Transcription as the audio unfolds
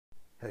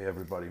Hey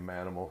everybody,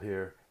 Manimal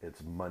here.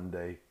 It's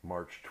Monday,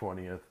 March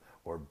 20th,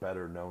 or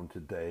better known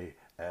today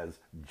as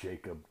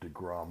Jacob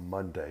deGrom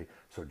Monday.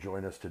 So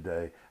join us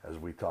today as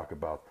we talk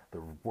about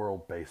the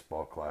World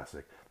Baseball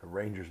Classic. The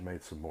Rangers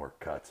made some more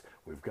cuts.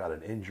 We've got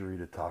an injury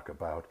to talk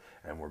about,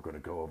 and we're going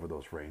to go over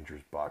those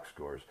Rangers box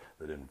scores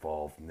that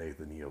involve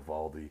Nathan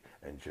Eovaldi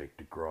and Jake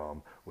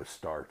deGrom with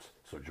starts.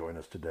 So join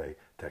us today,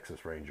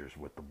 Texas Rangers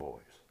with the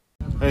boys.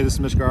 Hey, this is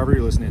Mitch Garver.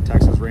 You're listening to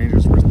Texas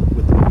Rangers with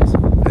the boys.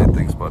 Hey,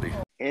 thanks, buddy.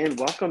 And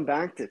welcome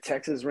back to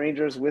Texas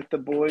Rangers with the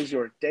Boys,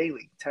 your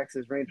daily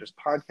Texas Rangers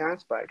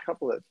podcast by a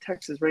couple of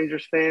Texas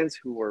Rangers fans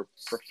who were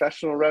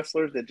professional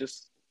wrestlers that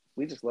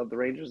we just love the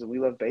Rangers and we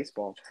love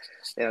baseball.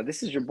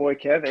 This is your boy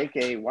Kev,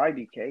 aka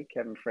YBK,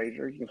 Kevin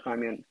Frazier. You can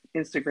find me on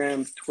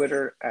Instagram,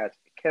 Twitter at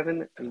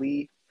Kevin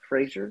Lee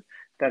Frazier.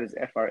 That is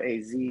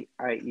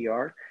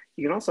Frazier.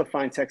 You can also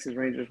find Texas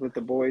Rangers with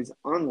the Boys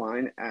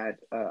online at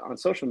on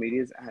social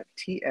medias at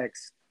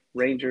TX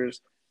Rangers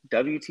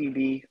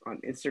WTB on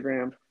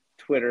Instagram,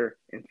 Twitter,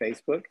 and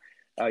Facebook.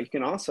 You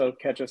can also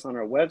catch us on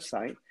our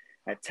website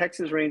at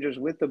Texas Rangers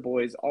with the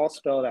Boys, all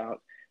spelled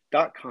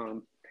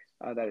out.com.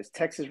 That is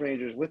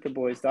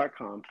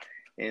TexasRangersWithTheBoys.com,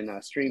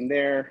 and stream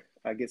there.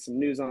 Get some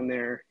news on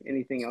there.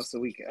 Anything else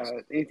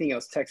anything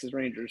else Texas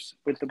Rangers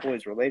with the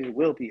Boys related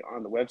will be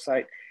on the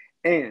website.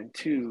 And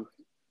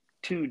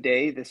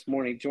today, this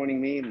morning, joining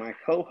me, my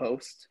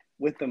co-host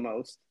with the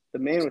most, the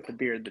man with the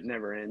beard that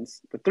never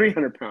ends, the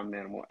 300-pound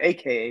Manimal,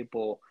 aka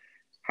Bull.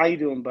 How you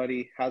doing,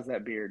 buddy? How's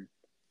that beard?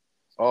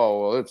 Oh,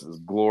 well, it's as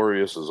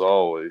glorious as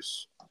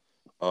always.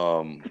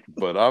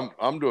 But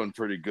I'm doing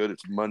pretty good.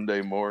 It's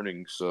Monday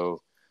morning,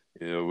 so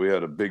we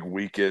had a big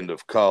weekend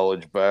of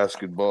college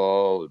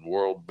basketball and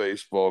World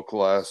Baseball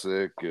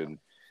Classic, and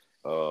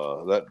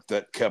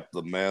that kept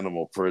the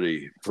Manimal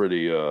pretty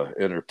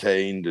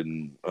entertained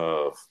and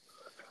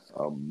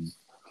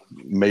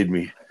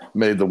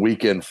made the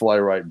weekend fly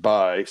right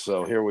by.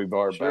 So here we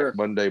are back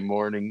Monday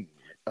morning,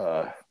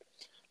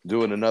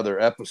 doing another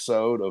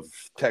episode of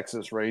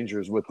Texas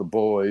Rangers with the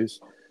Boys,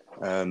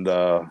 and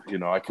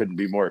I couldn't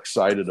be more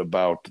excited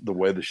about the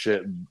way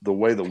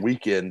the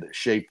weekend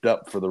shaped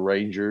up for the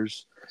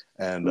Rangers,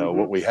 and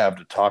what we have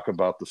to talk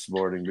about this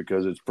morning,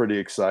 because it's pretty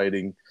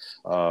exciting.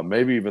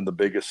 Maybe even the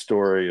biggest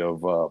story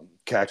of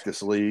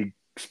Cactus League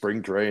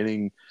Spring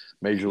Training,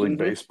 Major League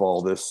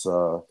Baseball this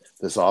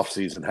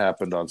offseason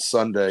happened on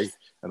Sunday,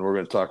 and we're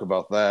going to talk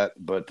about that.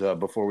 But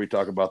before we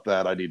talk about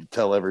that, I need to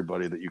tell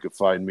everybody that you can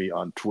find me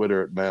on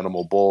Twitter at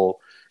Manimal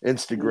Bull,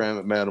 Instagram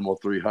at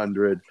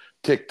Manimal300,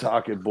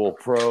 TikTok at Bull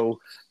Pro,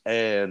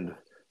 and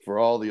for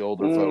all the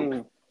older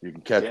folk, you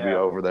can catch me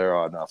over there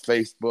on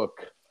Facebook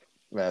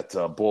at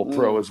Bull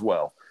Pro as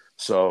well.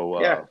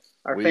 So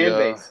our fan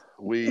base.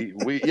 Hey,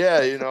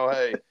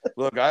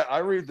 look, I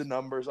read the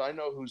numbers. I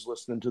know who's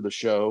listening to the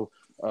show.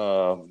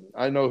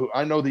 I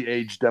know the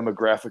age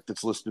demographic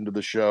that's listening to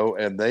the show,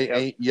 and they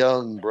ain't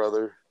young,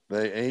 brother.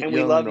 They ain't and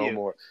young no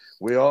more.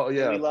 We all,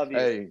 and we love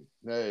you.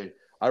 Hey,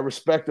 I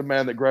respect a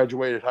man that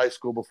graduated high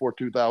school before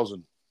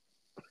 2000.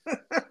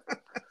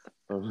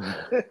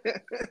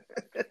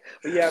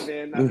 Yeah,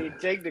 man. I mean,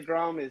 Jake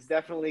deGrom is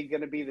definitely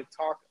going to be the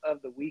talk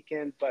of the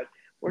weekend, but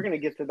we're going to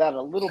get to that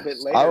a little bit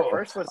later.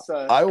 First, let's.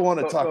 I want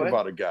to talk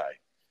about a guy.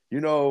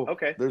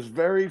 Okay. There's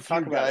very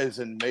few guys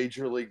in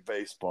Major League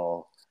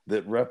Baseball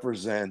that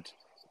represent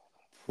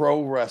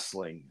pro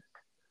wrestling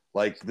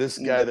like this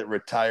guy that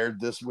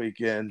retired this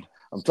weekend.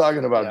 I'm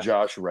talking about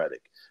Josh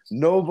Reddick.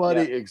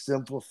 Nobody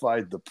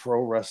exemplified the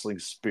pro wrestling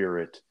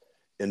spirit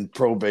in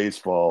pro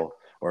baseball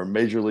or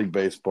Major League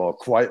Baseball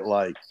quite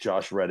like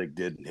Josh Reddick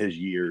did in his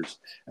years.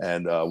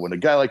 And when a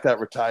guy like that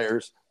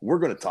retires, we're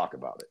going to talk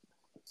about it.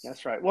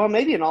 That's right. Well,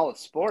 maybe in all of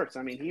sports.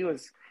 I mean, he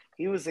was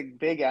a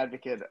big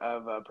advocate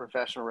of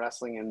professional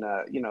wrestling, and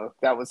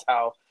that was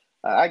how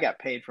I got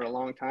paid for a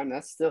long time.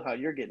 That's still how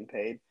you're getting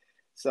paid.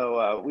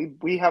 So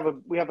we have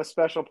a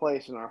special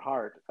place in our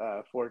heart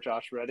for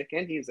Josh Reddick,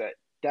 and he's a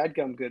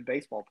dadgum good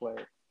baseball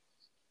player.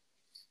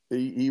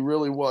 He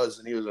really was,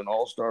 and he was an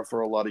all-star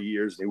for a lot of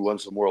years. And he won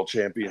some world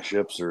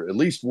championships, or at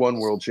least one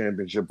world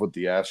championship with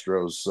the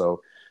Astros.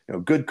 So,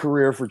 good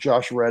career for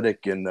Josh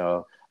Reddick, and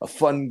a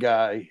fun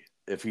guy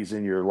if he's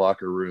in your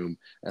locker room,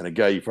 and a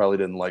guy you probably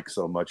didn't like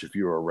so much if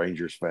you were a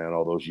Rangers fan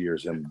all those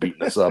years, him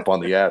beating us up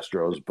on the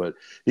Astros. But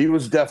he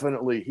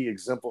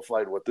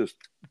exemplified what this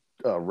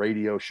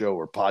radio show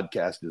or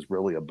podcast is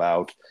really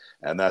about,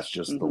 and that's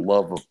just the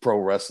love of pro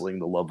wrestling,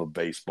 the love of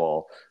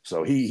baseball.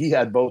 So he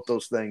had both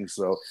those things.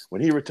 So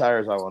when he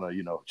retires, I want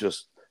to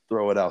just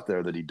throw it out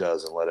there that he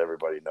does, and let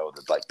everybody know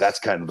that, like, that's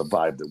kind of the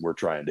vibe that we're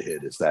trying to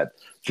hit, is that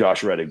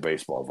Josh Reddick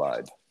baseball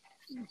vibe.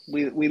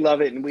 We love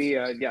it, and we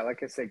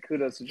like I said,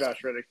 kudos to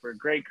Josh Reddick for a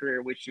great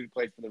career. Wish he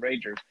played for the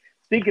Rangers.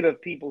 Speaking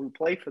of people who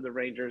play for the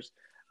Rangers,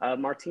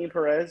 Martin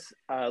Perez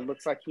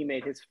looks like he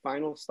made his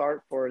final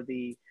start for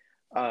the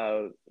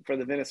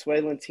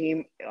Venezuelan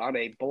team on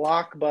a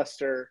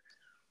blockbuster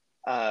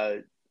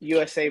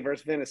USA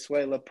versus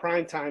Venezuela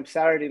primetime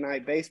Saturday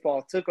night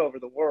baseball. Took over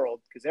the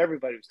world because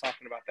everybody was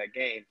talking about that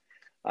game.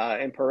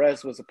 And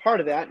Perez was a part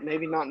of that,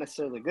 maybe not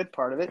necessarily a good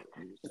part of it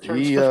in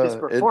terms He of his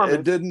performance.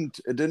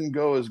 it didn't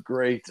go as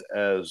great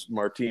as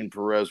Martin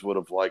Perez would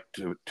have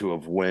liked to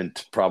have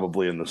went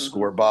probably in the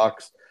score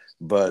box,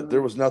 but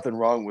there was nothing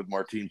wrong with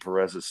Martin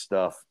Perez's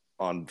stuff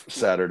on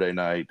Saturday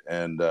night,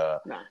 and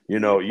you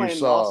know, you playing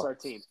saw an all-star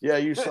team. Yeah,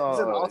 you He's an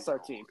saw all-star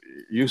team.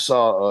 You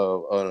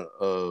saw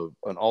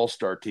an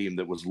all-star team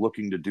that was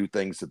looking to do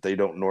things that they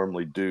don't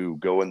normally do,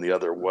 going the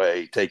other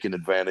way, taking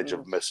advantage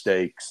of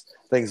mistakes,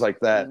 things like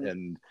that.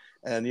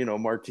 And you know,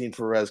 Martin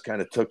Perez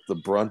kind of took the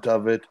brunt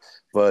of it,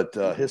 but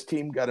his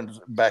team got him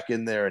back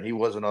in there, and he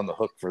wasn't on the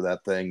hook for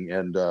that thing.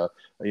 And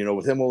you know,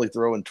 with him only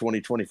throwing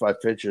 25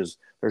 pitches,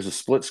 there's a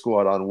split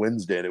squad on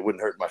Wednesday, and it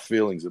wouldn't hurt my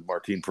feelings if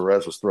Martin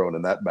Perez was throwing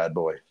in that bad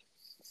boy.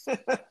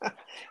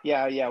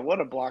 Yeah,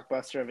 what a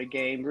blockbuster of a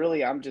game.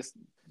 Really, I'm just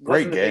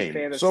great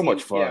game. So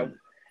much fun.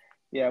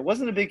 Yeah,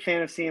 wasn't a big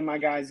fan of seeing my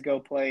guys go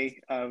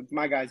play,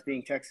 my guys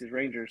being Texas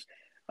Rangers,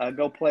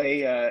 go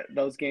play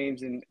those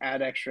games and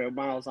add extra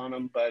miles on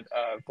them. But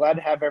glad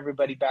to have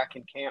everybody back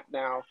in camp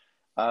now.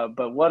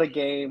 But what a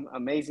game,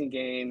 amazing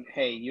game.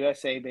 Hey,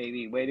 USA,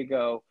 baby, way to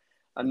go.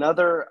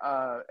 Another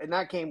and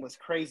that game was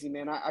crazy,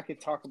 man. I could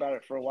talk about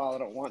it for a while. I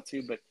don't want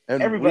to, but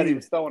everybody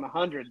was throwing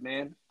 100,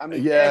 man. I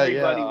mean,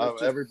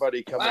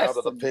 everybody coming out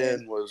of the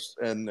pen was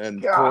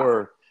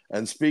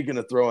and speaking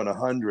of throwing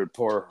 100,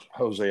 poor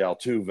Jose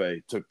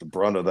Altuve took the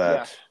brunt of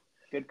that.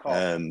 Yeah, good call.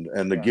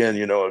 And again,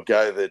 you know, a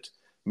guy that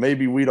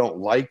maybe we don't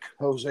like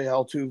Jose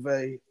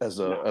Altuve as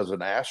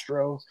an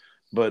Astro,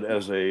 but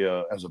as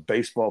a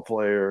baseball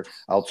player,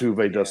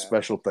 Altuve does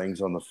special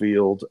things on the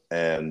field.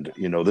 And,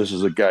 you know, this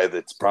is a guy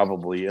that's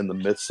probably in the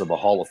midst of a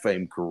Hall of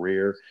Fame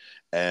career.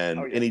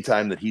 And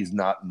anytime that he's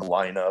not in the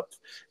lineup,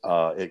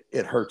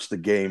 it hurts the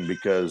game,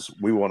 because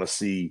we want to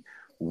see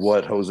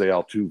what Jose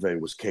Altuve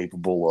was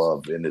capable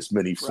of in as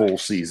many full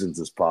seasons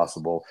as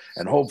possible.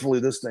 And hopefully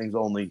this thing's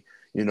only,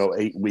 you know,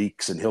 8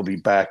 weeks, and he'll be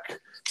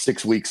back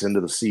 6 weeks into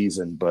the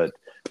season. But,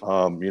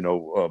 you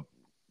know,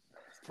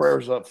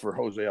 prayers up for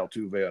Jose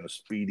Altuve on a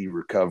speedy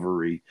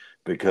recovery,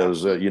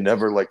 because you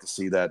never like to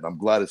see that. And I'm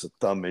glad it's a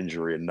thumb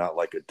injury and not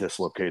like a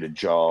dislocated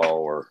jaw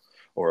or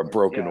a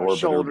broken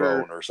orbiter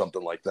bone or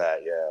something like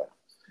that.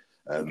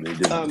 Yeah. And he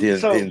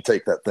didn't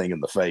take that thing in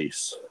the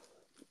face.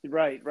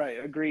 Right.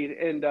 Agreed.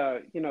 And,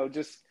 you know,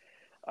 just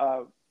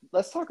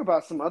let's talk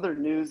about some other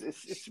news.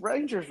 It's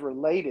Rangers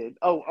related.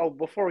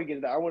 Before we get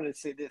to that, I wanted to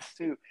say this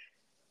too.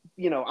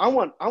 You know, I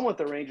want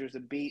the Rangers to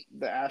beat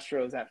the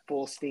Astros at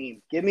full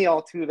steam. Give me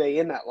Altuve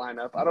in that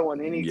lineup. I don't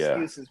want any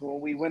excuses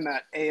when we win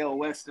that AL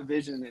West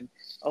division and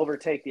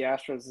overtake the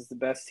Astros as the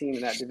best team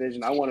in that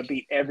division. I want to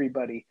beat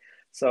everybody.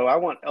 So I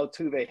want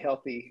Altuve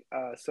healthy,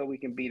 so we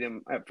can beat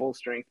him at full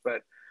strength.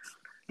 But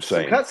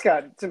some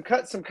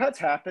cuts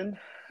happened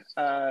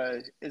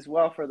as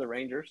well for the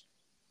Rangers.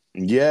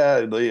 Yeah,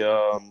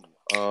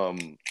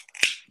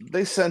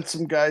 they sent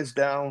some guys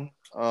down.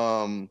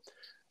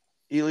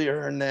 Elia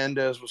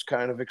Hernandez was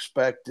kind of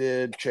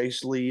expected.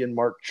 Chase Lee and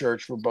Mark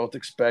Church were both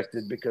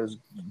expected, because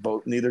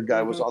neither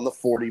guy was on the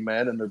 40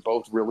 man, and they're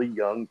both really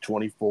young,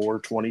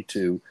 24,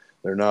 22.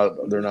 They're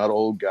not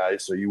old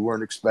guys, so you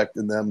weren't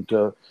expecting them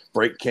to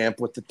break camp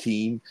with the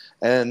team.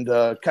 And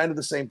kind of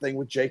the same thing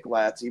with Jake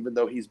Latz, even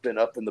though he's been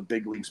up in the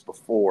big leagues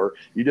before.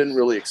 You didn't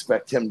really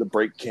expect him to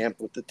break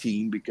camp with the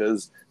team,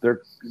 because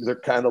they're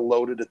kind of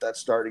loaded at that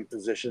starting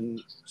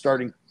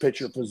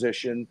pitcher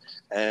position.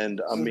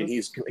 And I mean,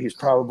 he's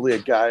probably a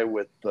guy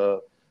with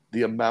the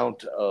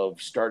amount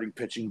of starting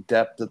pitching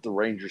depth that the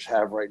Rangers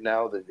have right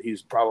now, that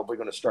he's probably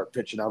going to start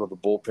pitching out of the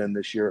bullpen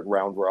this year at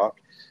Round Rock.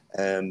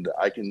 And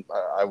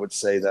I would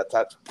say that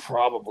that's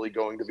probably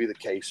going to be the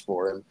case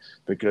for him,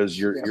 because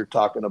you're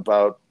talking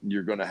about,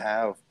 you're going to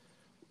have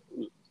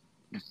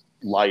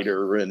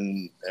Leiter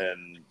and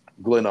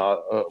Glenn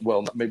Otto,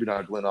 well, maybe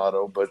not Glenn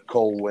Otto, but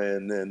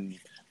Colwyn. And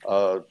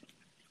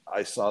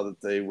I saw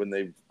that when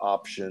they've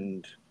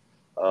optioned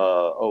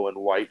Owen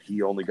White,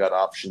 he only got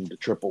optioned to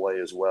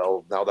AAA as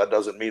well. Now that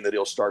doesn't mean that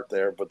he'll start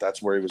there, but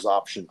that's where he was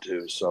optioned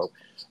to. So,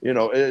 you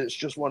know, it's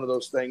just one of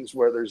those things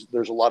where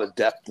there's a lot of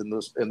depth in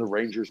the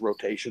Rangers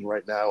rotation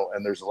right now,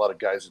 and there's a lot of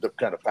guys that have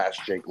kind of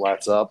passed Jake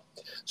Latz up.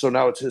 So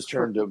now it's his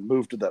turn to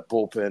move to that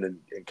bullpen and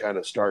kind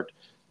of start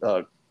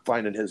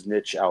finding his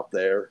niche out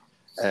there.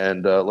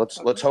 And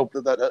let's hope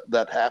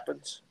that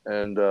happens.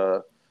 And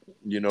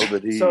you know,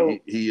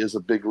 that he is a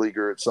big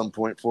leaguer at some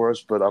point for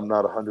us, but I'm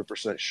not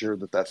 100% sure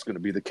that that's going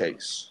to be the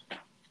case.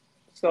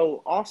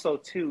 So also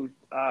too,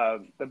 I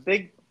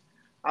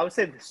would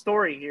say the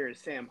story here is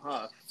Sam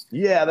Huff.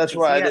 Yeah, that's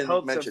why I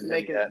didn't mention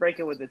him yet.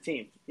 Breaking with the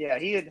team. Yeah,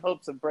 he had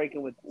hopes of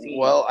breaking with the team.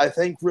 Well, I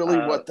think really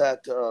what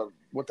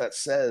that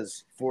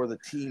says for the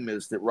team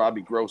is that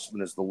Robbie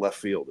Grossman is the left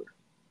fielder.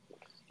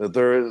 That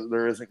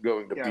there isn't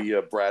going to be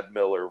a Brad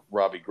Miller,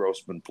 Robbie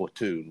Grossman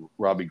platoon.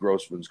 Robbie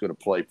Grossman's going to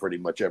play pretty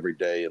much every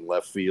day in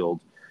left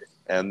field,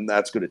 and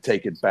that's going to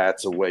take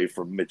at-bats away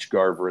from Mitch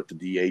Garver at the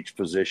DH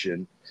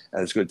position,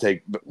 and it's going to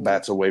take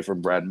bats away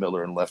from Brad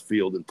Miller in left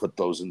field and put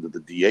those into the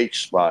DH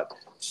spot.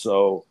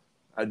 So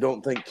I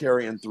don't think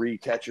carrying three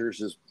catchers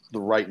is the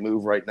right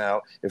move right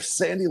now. If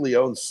Sandy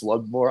Leone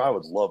slugged more, I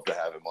would love to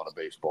have him on a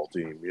baseball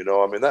team. You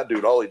know, I mean, that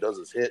dude, all he does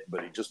is hit,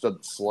 but he just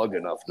doesn't slug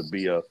enough to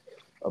be a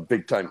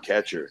big time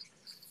catcher.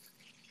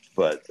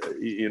 But,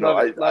 you know,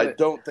 I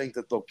don't think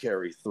that they'll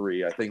carry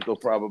 3. I think they'll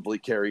probably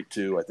carry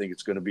 2. I think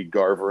it's going to be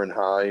Garver and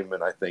Heim,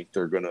 and I think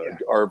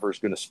Garver's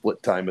going to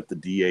split time at the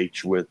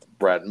DH with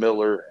Brad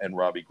Miller, and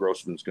Robbie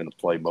Grossman's going to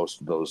play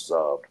most of those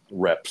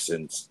reps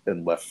in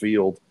left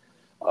field.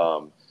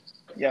 And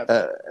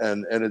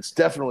it's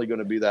definitely going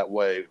to be that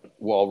way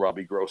while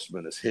Robbie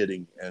Grossman is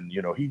hitting. And,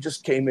 you know, he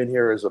just came in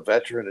here as a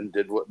veteran and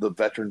did the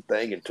veteran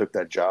thing and took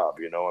that job.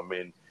 You know, I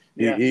mean,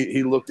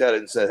 he looked at it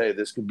and said, hey,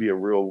 this could be a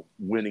real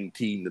winning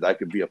team that I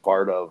could be a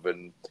part of.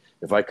 And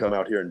if I come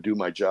out here and do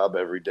my job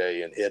every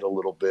day and hit a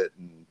little bit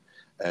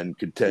and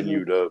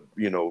continue to,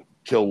 you know,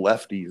 kill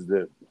lefties,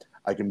 that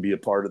I can be a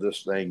part of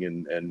this thing.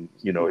 And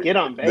you know, get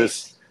on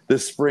base.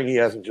 This spring, he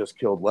hasn't just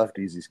killed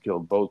lefties; he's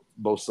killed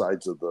both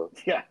sides of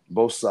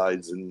both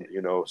sides, and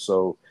you know.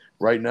 So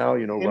right now,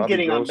 you know, him Robbie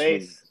getting Grossman, on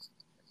base,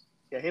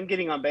 him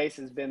getting on base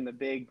has been the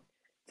big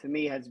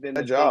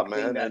job,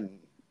 man.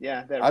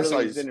 That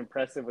really has been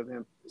impressive with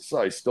him.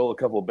 So he stole a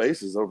couple of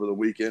bases over the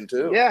weekend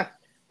too.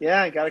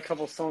 Yeah, got a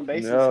couple stolen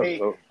bases.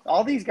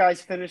 All these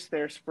guys finished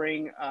their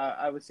spring.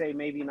 I would say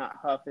maybe not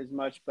Huff as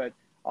much, but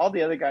all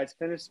the other guys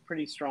finished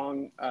pretty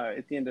strong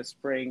at the end of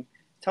spring.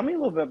 Tell me a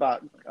little bit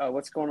about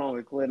what's going on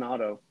with Glenn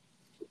Otto.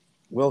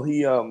 Well,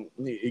 he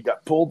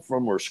got pulled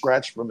from or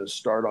scratched from his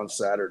start on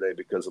Saturday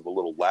because of a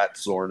little lat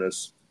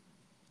soreness,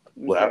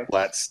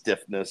 lat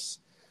stiffness.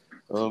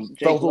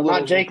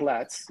 Not Jake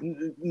Lats.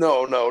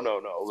 No.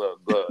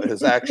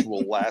 His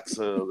actual lats.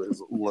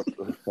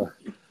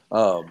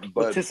 But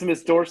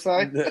latissimus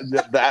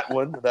dorsi. That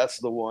one. That's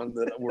the one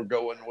that we're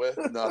going with,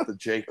 not the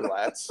Jake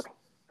Lats.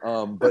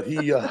 But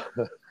he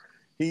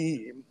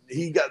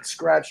got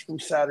scratched from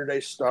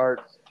Saturday's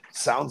start.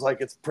 Sounds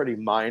like it's pretty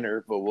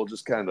minor, but we'll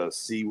just kind of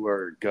see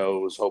where it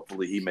goes.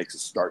 Hopefully he makes a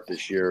start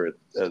this year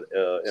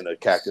in a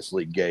Cactus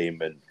League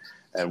game,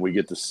 and we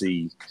get to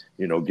see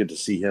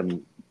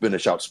him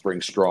finish out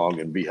spring strong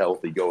and be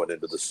healthy going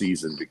into the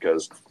season,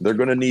 because they're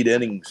going to need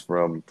innings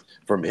from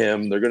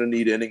him. They're going to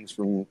need innings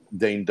from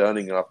Dane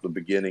Dunning off the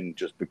beginning,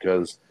 just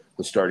because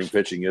the starting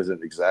pitching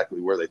isn't exactly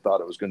where they thought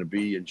it was going to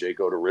be, and Jake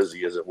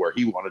Odorizzi isn't where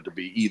he wanted to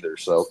be either.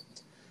 So,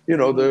 you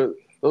know,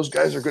 those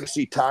guys are going to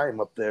see time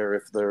up there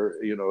if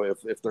they're, you know,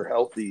 if they're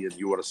healthy, and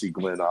you want to see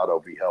Glenn Otto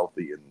be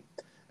healthy.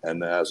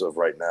 And as of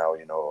right now,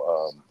 you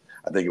know,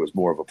 I think it was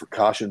more of a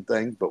precaution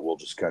thing, but we'll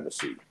just kind of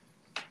see.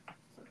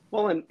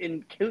 Well,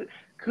 and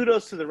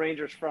kudos to the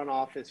Rangers front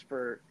office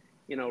for,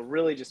 you know,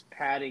 really just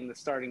padding the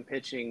starting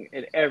pitching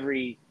at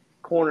every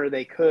corner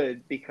they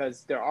could,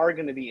 because there are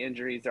going to be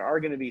injuries, there are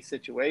going to be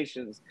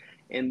situations,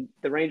 and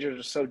the Rangers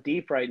are so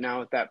deep right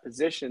now at that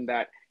position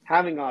that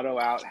having Otto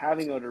out,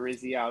 having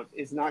Odorizzi out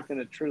is not going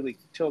to totally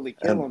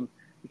kill them,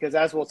 because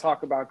as we'll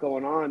talk about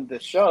going on the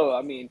show,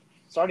 I mean,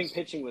 starting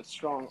pitching was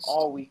strong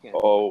all weekend.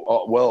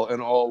 Well, and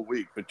all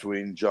week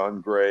between John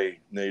Gray,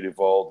 Nate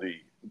Eovaldi,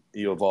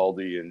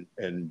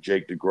 and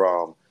Jake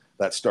deGrom,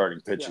 that starting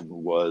pitching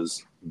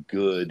was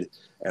good,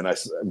 and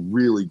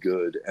really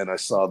good. And I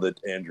saw that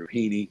Andrew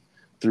Heaney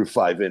threw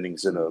 5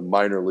 innings in a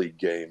minor league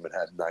game and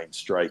had 9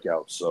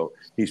 strikeouts. So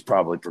he's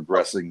probably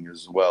progressing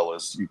as well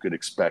as you could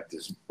expect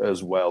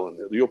as well. And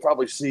you'll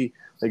probably see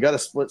they got a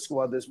split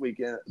squad this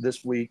week.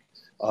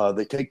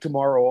 They take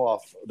tomorrow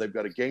off. They've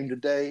got a game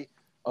today.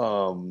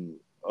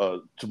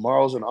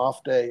 Tomorrow's an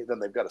off day. Then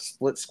they've got a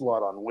split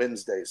squad on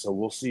Wednesday. So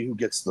we'll see who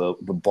gets the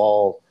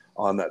ball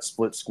on that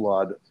split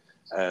squad.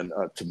 And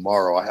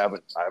tomorrow, I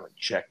haven't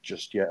checked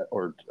just yet,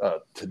 or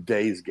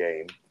today's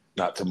game,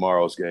 not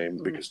tomorrow's game,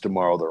 because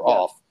tomorrow they're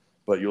off.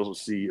 But you'll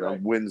see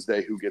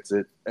Wednesday who gets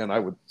it. And I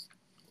would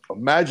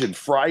imagine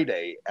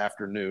Friday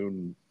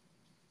afternoon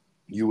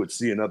you would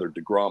see another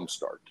deGrom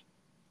start.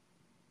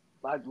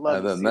 I'd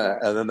love to see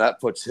that. And then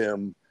that puts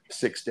him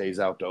 6 days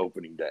out to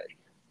opening day.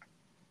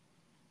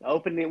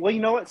 Well, you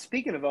know what?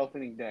 Speaking of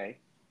opening day,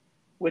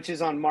 which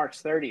is on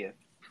March 30th,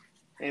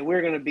 and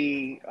we're going to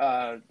be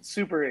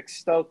super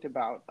stoked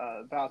about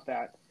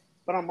that.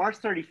 But on March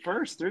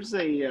 31st, there's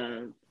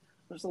a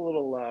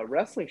little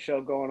wrestling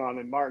show going on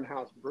in Martin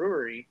House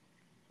Brewery.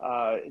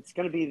 It's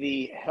going to be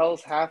the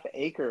Hell's Half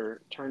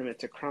Acre tournament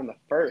to crown the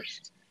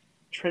first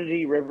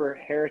Trinity River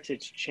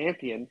Heritage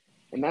Champion,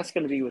 and that's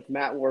going to be with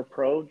Matt War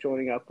Pro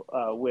joining up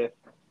with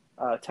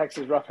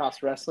Texas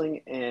Roughhouse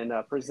Wrestling, and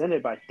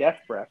presented by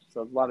Death Breath.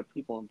 So a lot of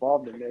people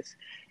involved in this,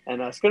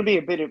 and it's going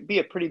to be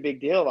a pretty big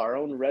deal. Our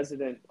own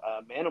resident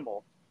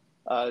Manimal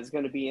is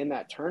going to be in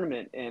that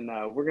tournament, and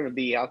we're going to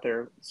be out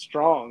there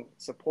strong,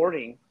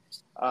 supporting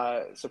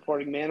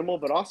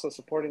Manimal, but also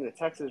supporting the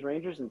Texas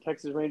Rangers and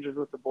Texas Rangers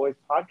with the Boys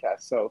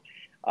podcast. So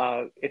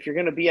if you're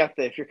going to be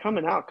if you're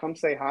coming out, come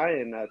say hi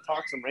and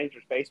talk some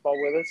Rangers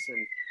baseball with us,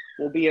 and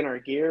we'll be in our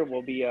gear.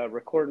 We'll be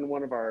recording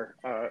one of our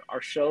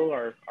show,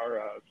 our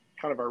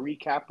kind of our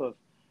recap of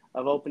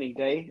opening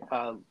day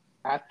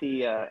at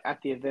the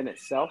event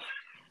itself.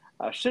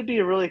 Should be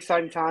a really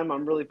exciting time.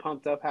 I'm really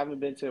pumped up. Haven't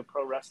been to a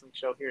pro wrestling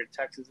show here in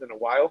Texas in a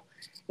while.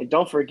 And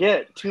don't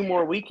forget, 2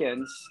 more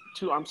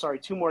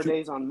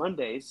days on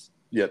Mondays.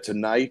 Yeah,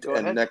 tonight Go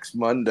and ahead. next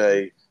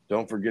Monday,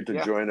 don't forget to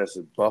Yeah. join us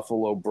at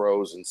Buffalo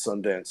Bros in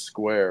Sundance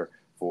Square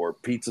for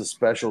pizza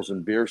specials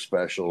and beer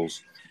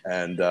specials.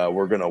 And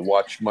we're going to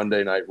watch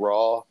Monday Night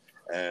Raw,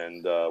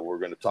 and we're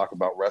going to talk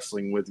about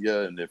wrestling with you.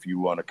 And if you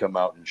want to come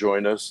out and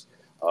join us,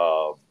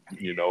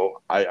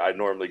 I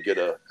normally get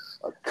a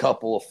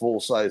couple of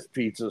full-size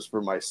pizzas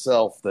for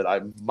myself that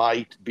I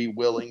might be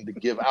willing to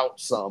give out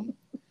some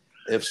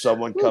if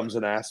someone comes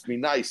and asks me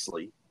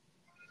nicely.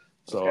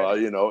 So,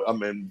 Okay.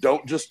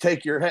 don't just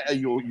take your hand.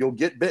 You'll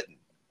get bitten.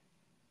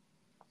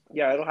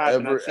 Yeah, it'll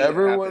happen. I've seen it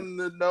Everyone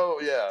happen. know,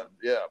 yeah.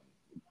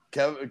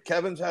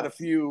 Kevin's had a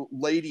few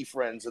lady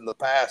friends in the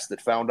past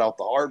that found out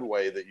the hard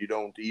way that you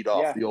don't eat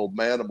off Yeah. the old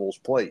Manimal's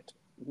plate.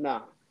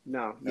 No, you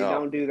No,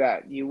 don't do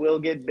that. You will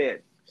get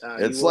bit. You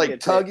it's will like get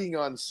bit. tugging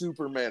on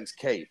Superman's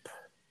cape.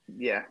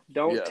 Yeah,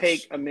 don't Yes.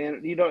 take a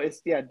man.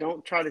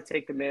 Don't try to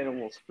take the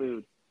animal's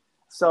food.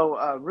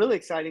 So really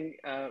exciting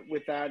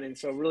with that, and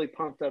so really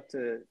pumped up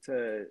to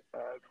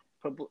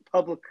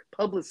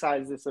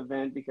publicize this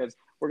event because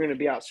we're going to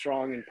be out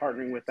strong and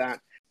partnering with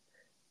that.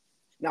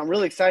 Now I'm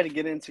really excited to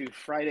get into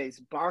Friday's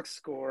box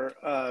score.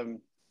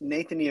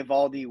 Nathan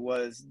Eovaldi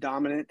was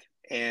dominant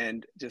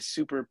and just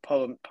super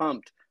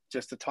pumped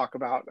just to talk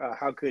about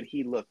how good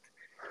he looked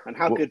and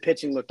how good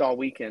pitching looked all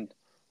weekend.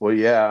 Well,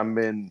 yeah,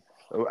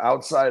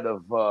 outside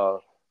of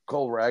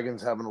Cole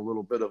Raggins having a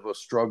little bit of a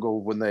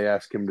struggle when they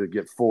asked him to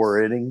get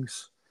 4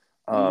 innings,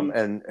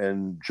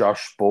 and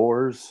Josh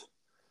Spores,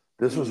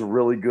 this was a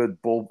really good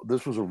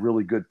This was a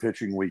really good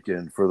pitching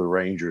weekend for the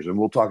Rangers, and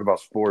we'll talk about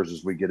Spores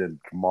as we get in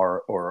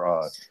tomorrow,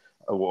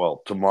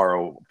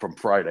 tomorrow from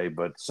Friday,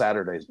 but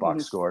Saturday's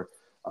box score.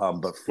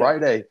 But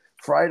Friday,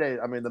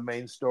 the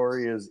main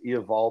story is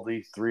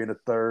Eovaldi, 3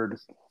 1/3,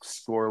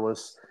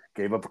 scoreless.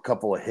 Gave up a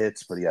couple of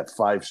hits, but he had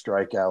 5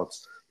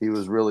 strikeouts. He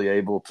was really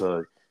able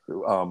to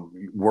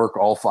work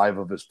all 5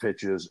 of his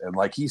pitches. And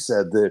like he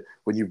said, that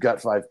when you've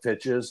got 5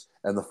 pitches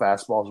and the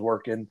fastball's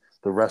working,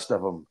 the rest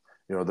of them,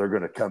 they're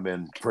going to come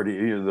in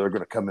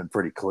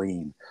pretty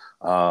clean.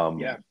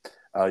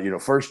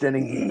 First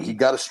inning, he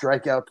got a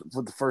strikeout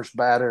with the first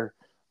batter,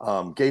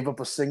 gave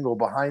up a single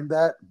behind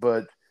that,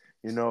 but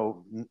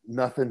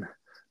nothing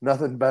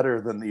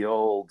better than the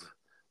old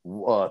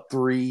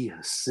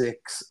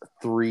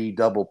 3-6-3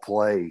 double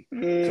play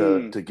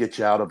to get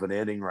you out of an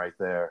inning right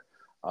there.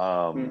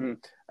 And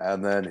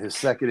then his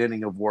second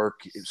inning of work,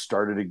 it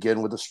started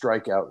again with a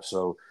strikeout.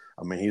 So,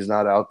 he's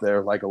not out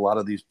there like a lot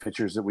of these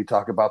pitchers that we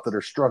talk about that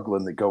are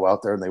struggling, that go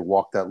out there and they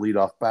walk that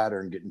leadoff batter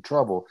and get in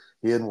trouble.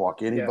 He didn't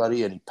walk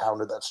anybody, and he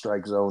pounded that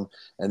strike zone.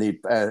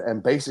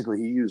 And basically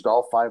he used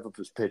all 5 of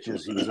his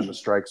pitches. He was in the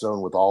strike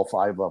zone with all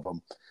 5 of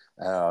them.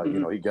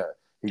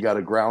 He got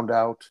a ground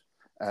out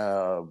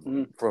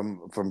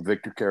from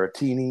Victor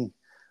Caratini,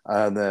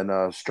 and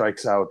then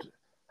strikes out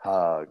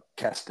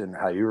Keston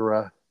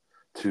Hiura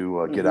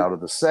to get out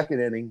of the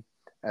second inning.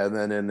 And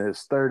then in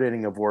his third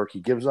inning of work, he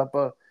gives up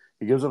a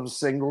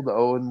single to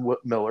Owen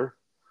Miller.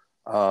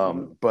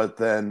 But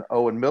then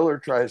Owen Miller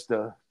tries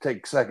to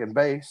take second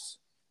base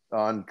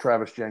on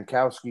Travis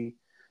Jankowski,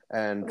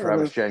 and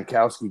Travis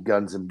Jankowski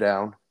guns him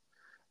down.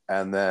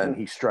 And then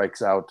he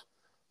strikes out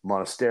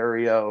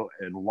Monasterio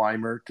and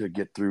Weimer to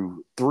get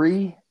through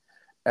 3.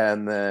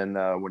 And then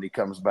when he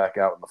comes back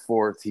out in the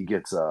 4th, he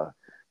gets a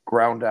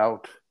ground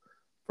out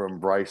from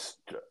Bryce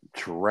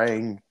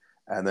Terang,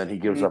 and then he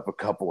gives up a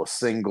couple of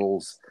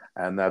singles,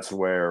 and that's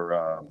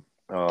where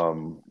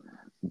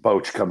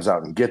Boch comes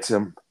out and gets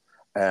him,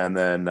 and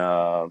then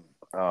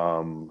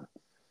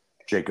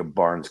Jacob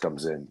Barnes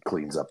comes in,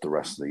 cleans up the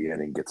rest of the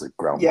inning, gets a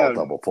ground ball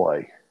double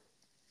play.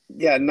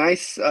 Yeah,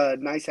 nice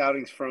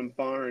outings from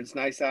Barnes.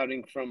 Nice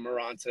outing from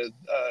Maranta.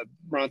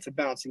 Maranta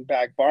bouncing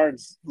back.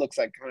 Barnes looks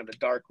like kind of a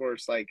dark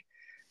horse, like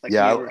you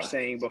were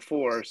saying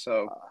before.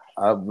 So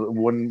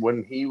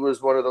when he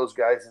was one of those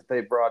guys that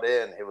they brought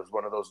in, it was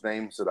one of those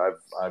names that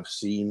I've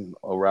seen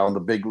around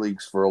the big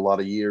leagues for a lot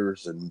of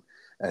years, and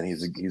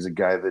he's a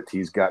guy that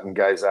he's gotten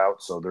guys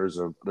out. So there's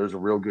a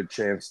real good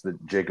chance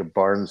that Jacob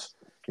Barnes,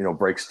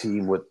 breaks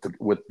team with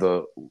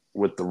the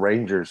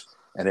Rangers,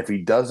 and if he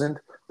doesn't,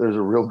 there's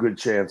a real good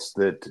chance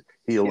that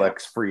he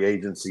elects free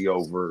agency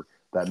over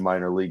that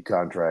minor league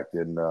contract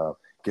and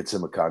gets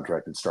him a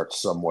contract and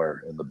starts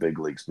somewhere in the big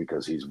leagues,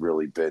 because he's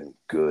really been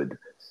good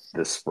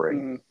this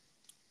spring.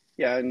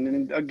 Yeah,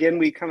 and again,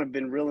 we kind of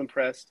been real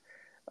impressed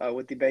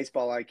with the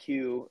baseball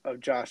IQ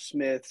of Josh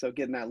Smith. So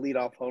getting that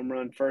leadoff home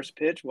run first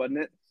pitch, wasn't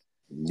it?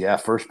 Yeah,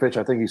 first pitch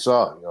I think he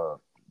saw.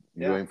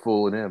 You ain't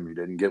fooling him. You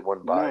didn't get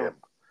one by him.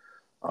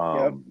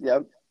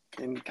 Yep.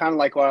 And kind of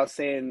like what I was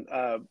saying,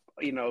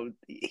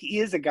 he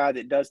is a guy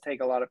that does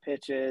take a lot of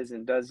pitches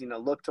and does,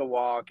 look to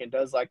walk and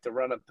does like to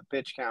run up the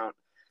pitch count.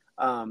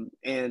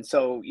 And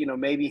so,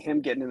 maybe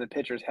him getting in the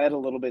pitcher's head a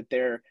little bit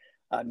there,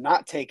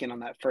 not taking on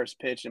that first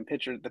pitch, and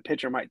the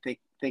pitcher might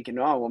thinking,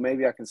 oh, well,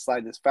 maybe I can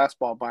slide this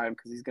fastball by him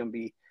because he's going to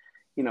be,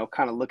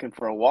 kind of looking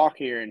for a walk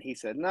here. And he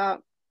said,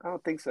 no, I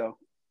don't think so.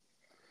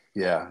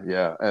 Yeah,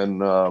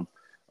 and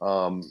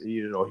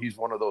he's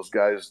one of those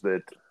guys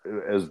that,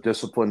 as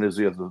disciplined as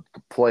he is at the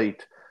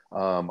plate,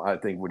 I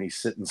think when he's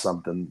sitting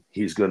something,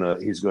 he's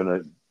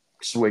gonna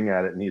swing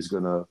at it, and he's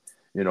gonna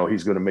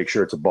make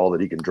sure it's a ball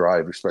that he can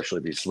drive, especially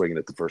if he's swinging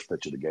at the first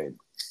pitch of the game.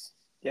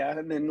 Yeah,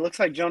 and then it looks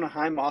like Jonah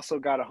Heim also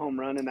got a home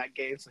run in that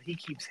game, so he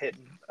keeps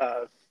hitting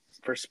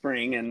for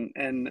spring,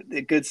 and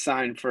a good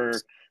sign for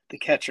the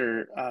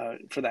catcher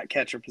for that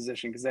catcher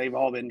position because they've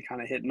all been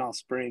kind of hitting all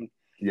spring.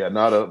 Yeah,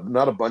 not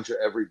a bunch of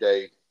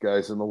everyday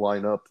guys in the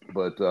lineup,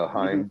 but Mm-hmm.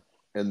 Heim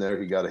in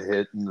there, he got a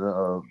hit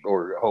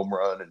or a home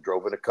run and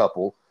drove in a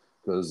couple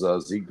because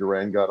Zeke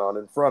Duran got on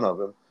in front of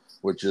him,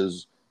 which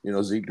is,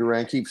 Zeke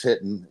Duran keeps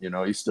hitting.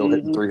 He's still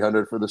hitting Mm-hmm.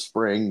 300 for the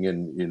spring,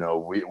 and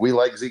we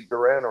like Zeke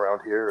Duran around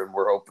here, and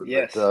we're hoping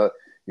Yes. that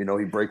he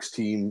breaks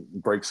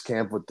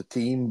camp with the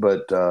team,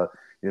 but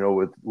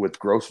with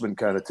Grossman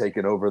kind of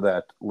taking over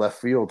that left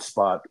field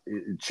spot,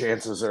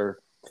 chances are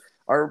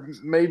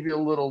maybe a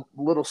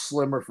little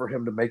slimmer for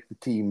him to make the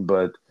team,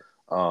 but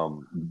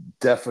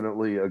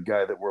definitely a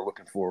guy that we're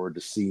looking forward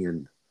to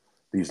seeing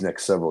these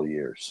next several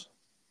years.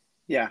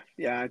 Yeah.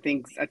 I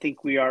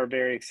think we are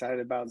very excited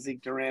about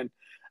Zeke Duran.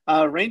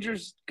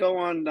 Rangers go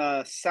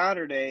on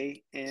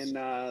Saturday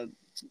and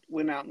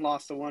went out and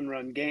lost a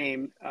 1-run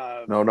game.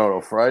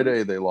 No.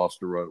 Friday they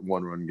lost a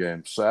 1-run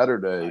game.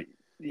 Saturday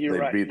You're they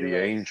right. beat You're the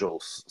right.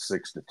 Angels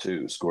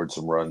 6-2. Scored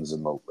some runs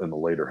in the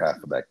later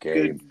half of that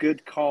game.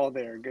 Good call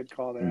there. Good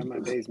call there. I have my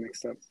days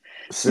mixed up.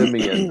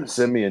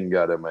 Simeon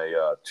got him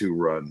a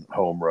 2-run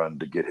home run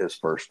to get his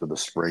first of the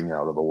spring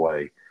out of the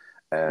way,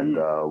 and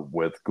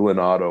with Glenn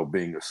Otto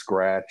being a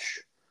scratch,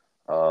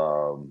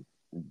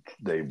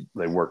 they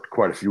worked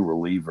quite a few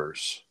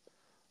relievers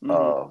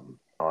on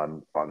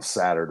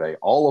Saturday.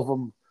 All of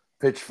them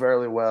pitched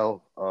fairly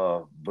well,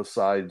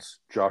 besides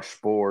Josh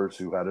Spores,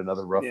 who had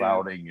another rough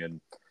outing, and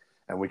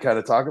we kind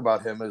of talk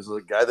about him as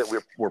a guy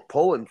that we're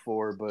pulling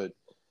for, but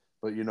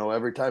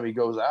every time he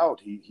goes out,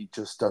 he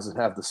just doesn't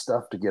have the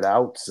stuff to get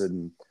outs,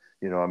 and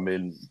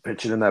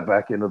pitching in that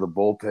back end of the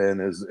bullpen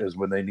is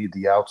when they need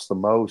the outs the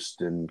most,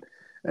 and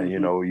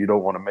you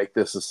don't want to make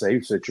this a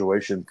save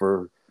situation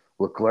for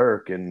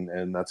Leclerc,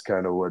 and that's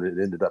kind of what it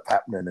ended up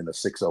happening in a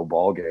 6-0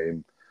 ball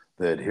game.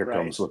 That here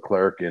comes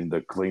Leclerc in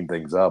to clean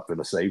things up in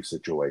a save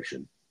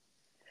situation.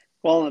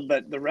 Well,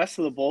 but the rest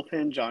of the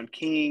bullpen, John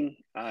King,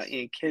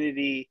 Ian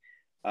Kennedy,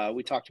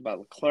 we talked about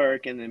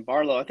Leclerc, and then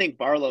Barlow. I think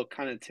Barlow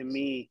kind of, to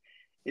me,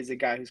 is a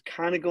guy who's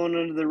kind of going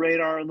under the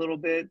radar a little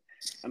bit.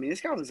 I mean,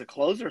 this guy was a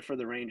closer for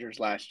the Rangers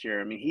last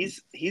year. I mean,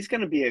 he's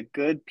going to be a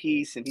good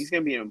piece, and he's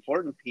going to be an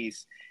important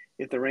piece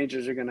if the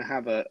Rangers are going to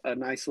have a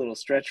nice little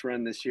stretch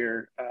run this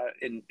year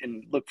and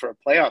look for a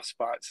playoff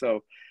spot.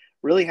 So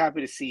really happy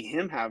to see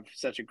him have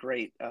such a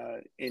great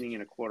inning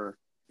and a quarter.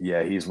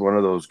 Yeah, he's one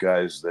of those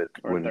guys that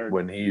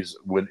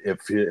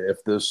if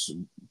this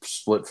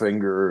split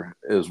finger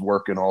is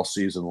working all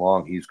season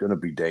long, he's going to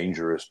be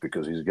dangerous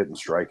because he's getting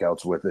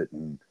strikeouts with it,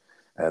 and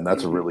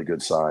that's a really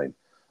good sign.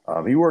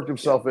 He worked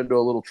himself into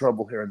a little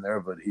trouble here and there,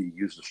 but he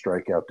used a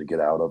strikeout to get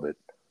out of it.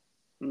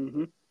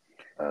 Mm-hmm.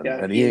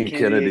 And Ian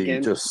Kennedy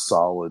just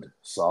solid.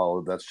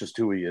 That's just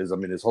who he is. I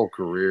mean, his whole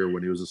career,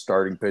 when he was a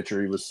starting pitcher,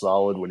 he was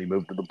solid. When he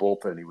moved to the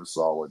bullpen, he was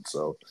solid.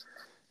 So,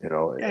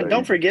 and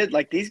don't forget,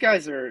 like these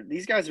guys are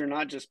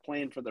not just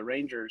playing for the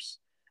Rangers,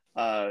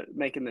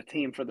 making the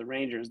team for the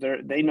Rangers.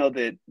 They know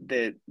that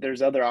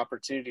there's other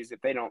opportunities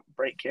if they don't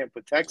break camp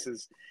with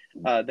Texas.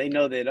 They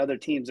know that other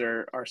teams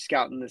are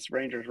scouting this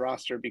Rangers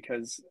roster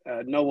because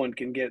no one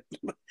can get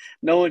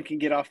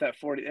off that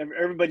 40.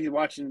 Everybody's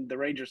watching the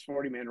Rangers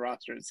 40-man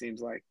roster, it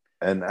seems like.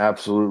 And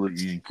absolutely,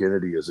 Ian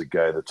Kennedy is a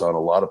guy that's on a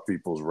lot of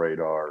people's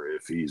radar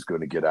if he's going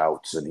to get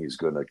outs, and he's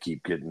going to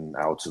keep getting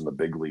outs in the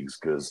big leagues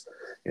because,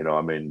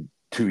 2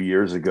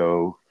 years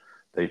ago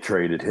they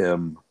traded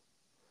him.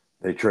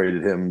 They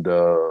traded him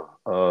to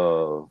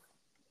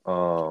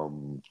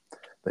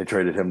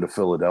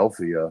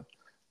Philadelphia,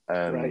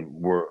 and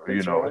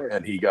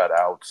and he got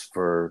outs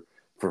for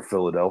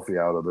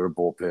Philadelphia out of their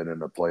bullpen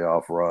in a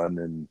playoff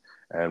run,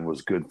 and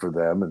was good for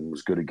them, and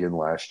was good again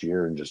last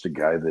year, and just a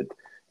guy that.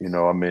 He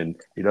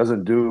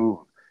doesn't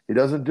do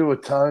a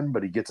ton,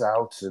 but he gets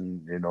outs,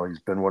 and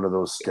he's been one of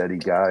those steady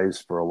guys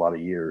for a lot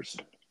of years.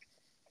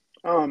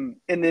 And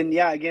then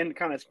again,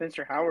 kind of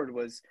Spencer Howard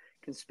was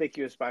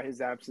conspicuous by his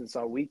absence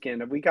all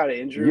weekend. Have we got an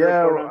injury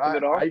report on him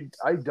at all?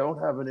 I don't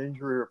have an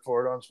injury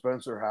report on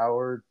Spencer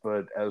Howard,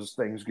 but as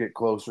things get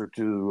closer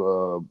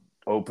to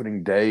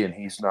opening day and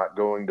he's not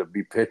going to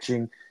be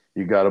pitching,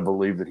 you got to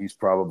believe that he's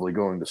probably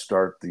going to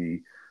start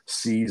the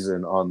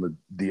season on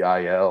the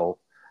IL.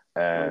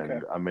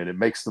 And it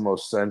makes the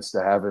most sense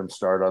to have him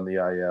start on the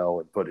IL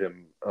and put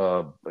him,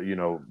 that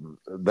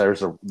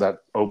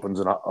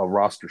opens a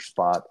roster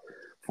spot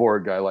for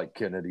a guy like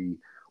Kennedy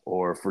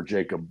or for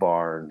Jacob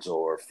Barnes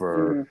or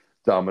for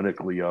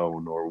Dominic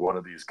Leone or one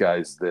of these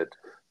guys that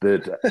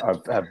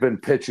have been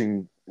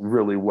pitching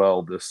really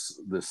well this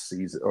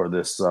season or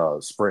this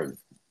spring.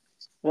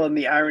 Well, and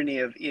the irony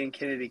of Ian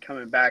Kennedy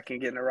coming back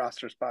and getting a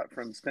roster spot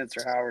from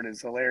Spencer Howard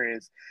is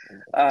hilarious.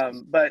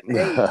 But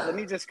hey, let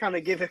me just kind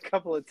of give a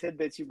couple of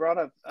tidbits. You brought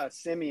up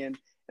Simeon,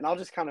 and I'll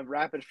just kind of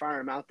rapid fire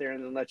him out there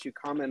and then let you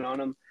comment on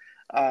him.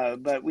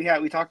 But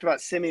we talked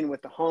about Simeon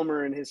with the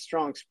homer and his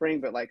strong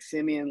spring, but like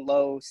Simeon,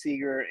 Lowe,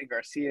 Seager, and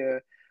Garcia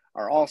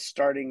are all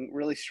starting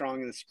really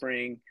strong in the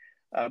spring.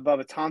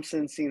 Bubba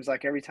Thompson seems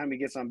like every time he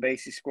gets on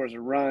base, he scores a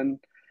run.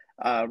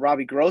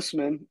 Robbie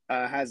Grossman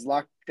has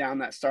locked down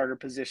that starter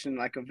position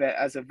like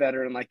as a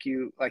veteran, like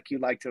you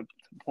like to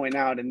point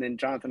out, and then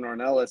Jonathan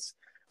Ornelas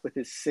with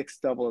his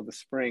sixth double of the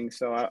spring.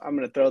 So I'm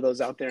going to throw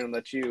those out there and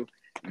let you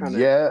kind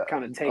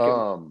of take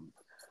them.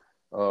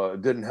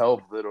 It didn't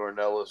help that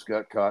Ornelas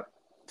got caught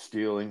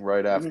stealing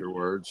right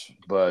afterwards,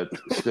 but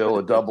still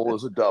a double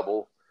is a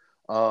double.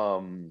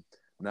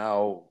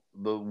 Now,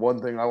 the one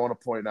thing I want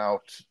to point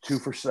out, 2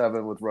 for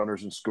 7 with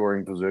runners in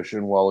scoring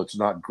position. While it's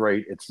not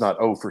great, it's not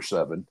 0 for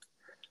 7.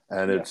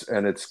 And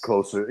it's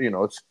closer,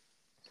 it's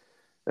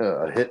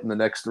hitting the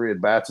next 3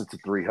 at bats, it's a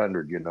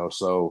 300,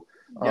 so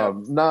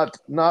not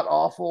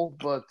awful,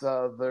 but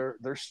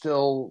they're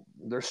still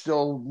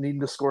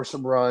needing to score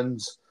some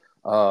runs.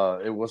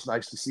 It was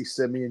nice to see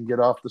Simeon get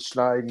off the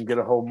schneid and get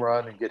a home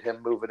run and get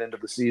him moving into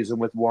the season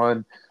with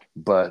one.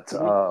 But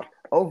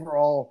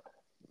overall,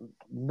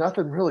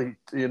 nothing really,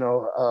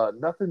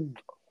 nothing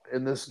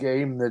in this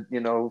game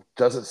that,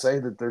 doesn't say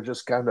that they're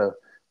just kind of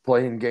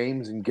playing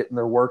games and getting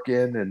their work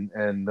in.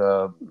 And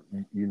the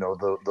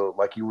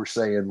like you were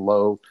saying,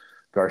 Lowe,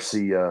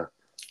 Garcia,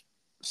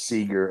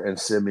 Seager, and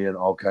Simeon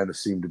all kind of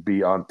seem to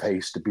be on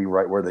pace to be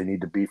right where they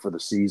need to be for the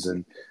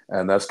season.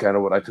 And that's kind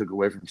of what I took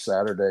away from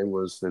Saturday,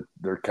 was that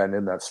they're kind of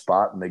in that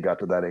spot and they got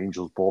to that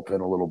Angels bullpen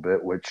a little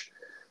bit, which,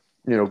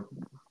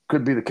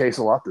 could be the case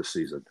a lot this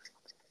season.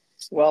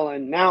 Well,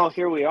 and now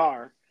here we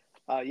are.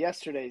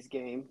 Yesterday's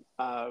game,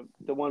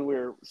 the one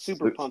we're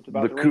super pumped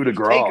about. The coup de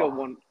grace.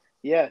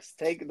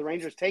 The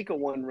Rangers take a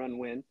 1-run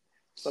win,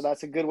 so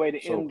that's a good way to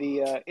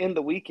end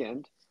the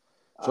weekend.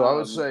 So I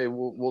would say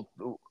we'll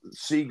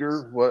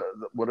Seager.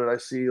 What did I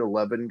see?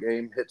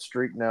 11-game hit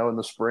streak now in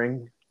the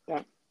spring.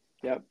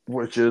 Yep.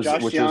 Which is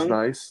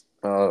nice.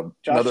 Josh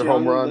Another Young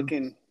home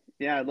run.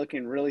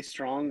 Looking really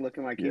strong.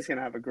 Looking like he's going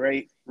to have a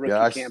great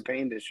rookie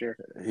campaign this year.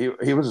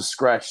 He was a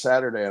scratch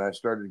Saturday, and I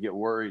started to get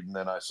worried, and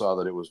then I saw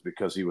that it was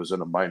because he was in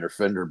a minor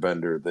fender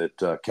bender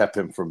that kept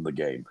him from the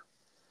game.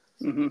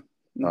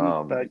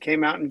 But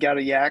came out and got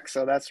a yak,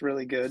 so that's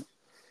really good.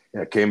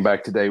 Yeah, came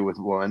back today with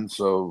one,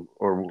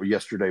 or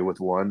yesterday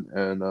with one.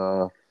 And,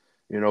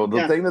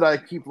 the thing that I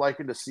keep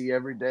liking to see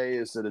every day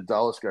is that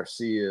Adolis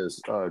Garcia is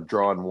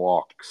drawing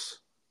walks.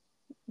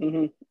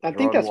 I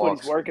think that's what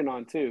he's working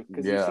on, too,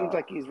 because he seems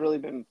like he's really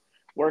been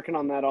working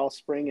on that all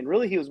spring. And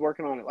really, he was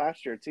working on it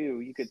last year, too.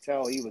 You could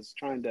tell he was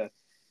trying to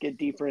get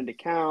deeper into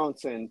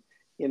counts and,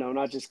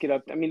 not just get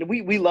up. I mean,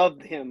 we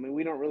loved him, and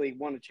we don't really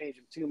want to change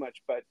him too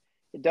much, but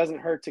it doesn't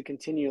hurt to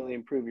continually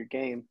improve your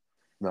game.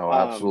 No,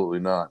 absolutely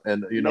not.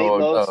 And Nate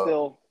Lowe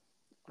still.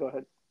 Go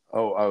ahead.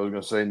 Oh, I was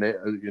going to say,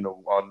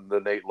 on the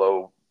Nate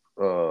Lowe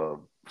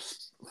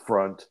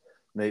front,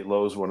 Nate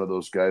Lowe is one of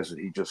those guys that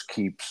he just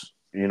keeps,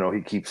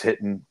 he keeps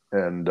hitting,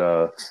 and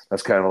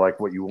that's kind of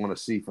like what you want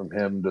to see from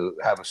him, to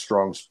have a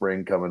strong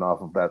spring coming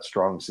off of that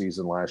strong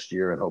season last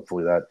year, and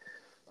hopefully that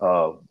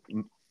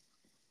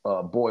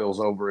boils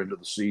over into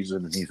the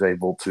season, and he's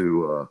able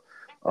to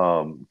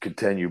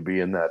continue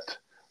being that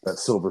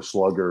silver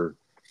slugger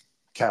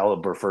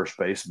caliber first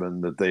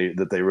baseman that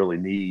they really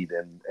need.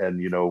 And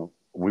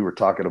we were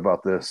talking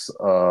about this,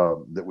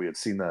 that we had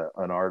seen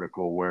an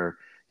article where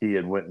he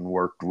had went and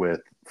worked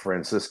with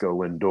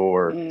Francisco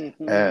Lindor,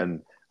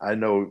 and I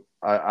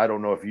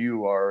don't know if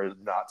you are as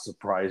not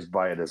surprised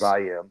by it as I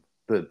am,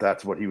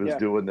 that's what he was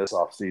doing this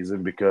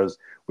offseason, because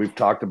we've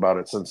talked about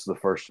it since the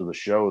first of the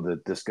show,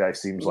 that this guy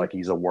seems like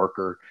he's a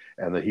worker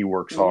and that he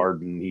works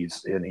hard, and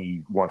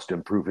he wants to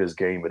improve his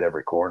game at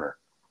every corner.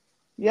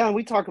 Yeah, and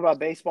we talk about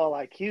baseball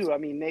IQ. I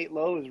mean, Nate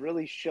Lowe is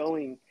really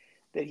showing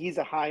that he's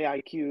a high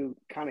IQ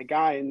kind of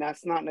guy, and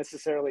that's not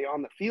necessarily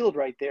on the field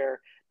right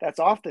there. That's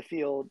off the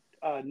field,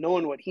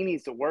 knowing what he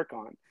needs to work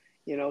on.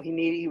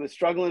 He was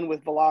struggling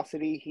with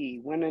velocity.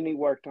 He went and he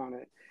worked on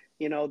it.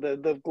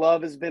 The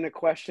glove has been a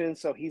question,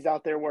 so he's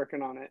out there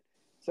working on it.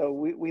 So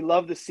we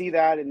love to see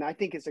that, and I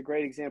think it's a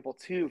great example,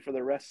 too, for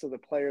the rest of the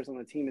players on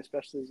the team,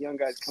 especially these young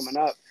guys coming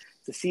up,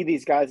 to see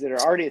these guys that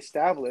are already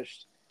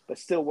established but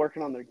still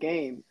working on their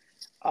game.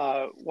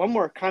 One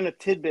more kind of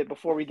tidbit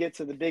before we get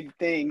to the big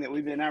thing that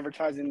we've been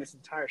advertising this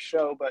entire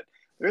show, but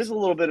there is a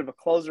little bit of a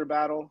closer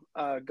battle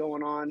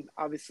going on,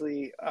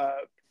 obviously,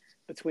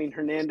 between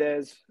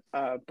Hernandez,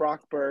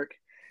 Brock Burke,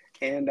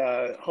 and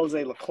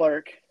Jose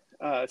Leclerc.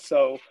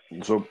 So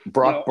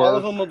Brock Burke, all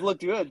of them have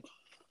looked good.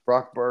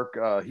 Brock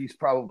Burke, he's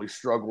probably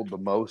struggled the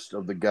most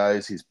of the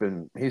guys. He's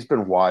been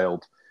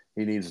wild.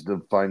 He needs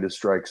to find his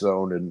strike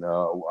zone, and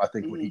I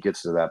think when he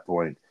gets to that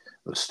point,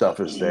 the stuff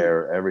is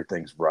there.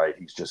 Everything's right.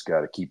 He's just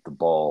got to keep the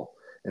ball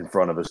in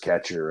front of his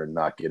catcher and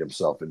not get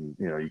himself in.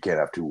 You can't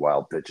have 2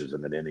 wild pitches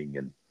in an inning,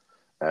 and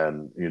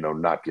and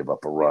not give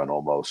up a run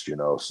almost.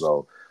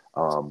 So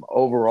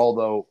overall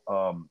though,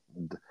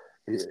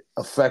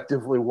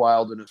 effectively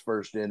wild in his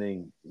first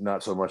inning,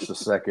 not so much the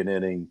second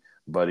inning,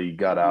 but he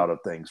got out of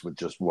things with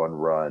just one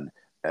run.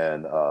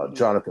 And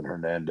Jonathan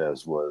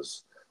Hernandez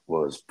was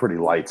pretty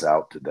lights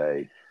out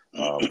today.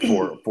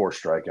 Four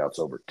strikeouts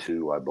over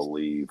 2, I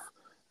believe,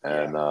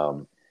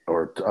 and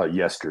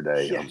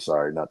yesterday. I'm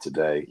sorry, not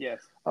today.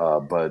 Yes.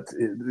 But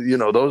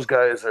those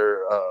guys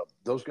are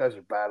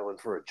battling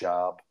for a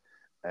job,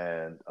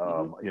 and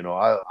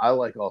I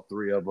like all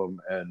 3 of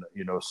them. And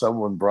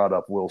someone brought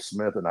up Will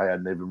Smith, and I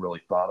hadn't even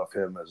really thought of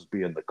him as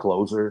being the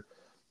closer,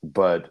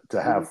 but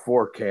to have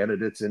 4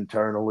 candidates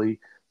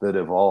internally that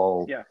have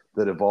all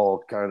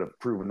kind of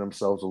proven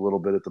themselves a little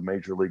bit at the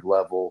major league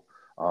level.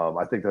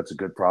 I think that's a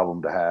good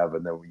problem to have.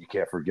 And then you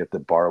can't forget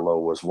that Barlow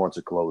was once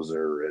a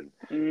closer, and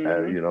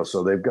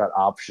so they've got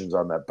options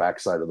on that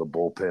backside of the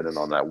bullpen and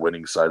on that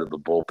winning side of the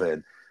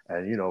bullpen.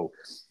 And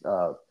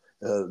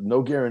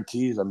no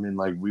guarantees. I mean,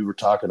 like we were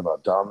talking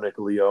about, Dominic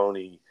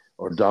Leone,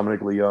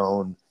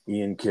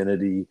 Ian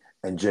Kennedy,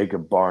 and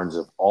Jacob Barnes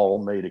have all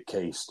made a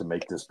case to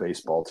make this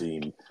baseball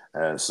team.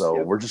 And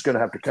so we're just going to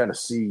have to kind of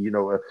see.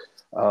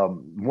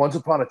 Once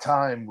upon a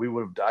time, we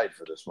would have died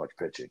for this much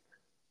pitching.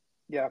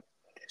 Yeah.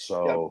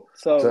 So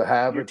to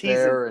have it teasing.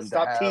 there and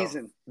Stop to have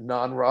teasing.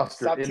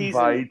 non-roster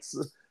invites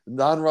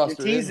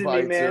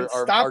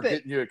are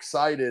getting you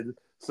excited.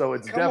 So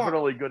it's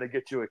definitely going to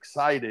get you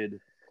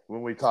excited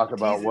when we talk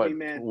about what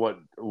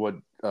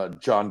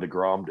John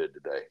deGrom did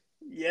today.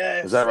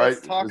 Yes. Is that right?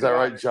 Is that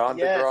right? John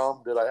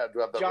deGrom? Did I have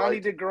that Johnny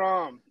right?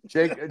 deGrom.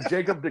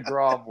 Jacob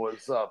deGrom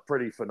was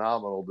pretty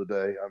phenomenal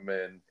today. I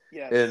mean,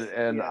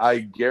 and I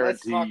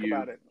guarantee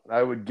you,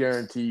 I would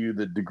guarantee you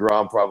that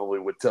deGrom probably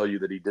would tell you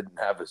that he didn't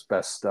have his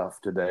best stuff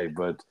today,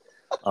 but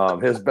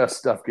his best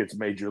stuff gets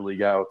major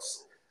league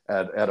outs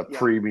at a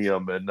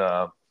premium. And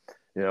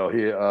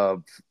he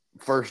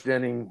first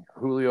inning,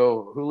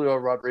 Julio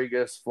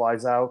Rodriguez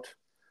flies out.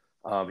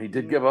 He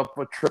did give up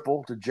a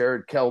triple to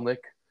Jared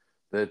Kelnick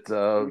that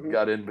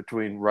got in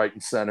between right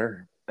and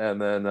center,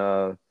 and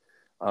then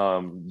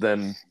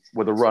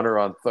with a runner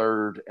on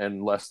third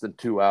and less than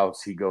 2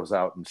 outs, he goes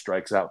out and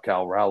strikes out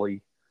Cal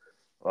Raleigh,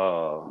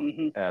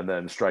 and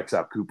then strikes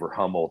out Cooper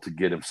Hummel to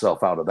get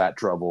himself out of that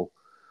trouble.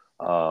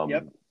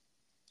 And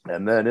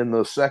then in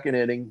the second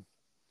inning,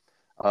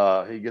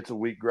 he gets a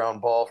weak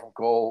ground ball from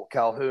Cole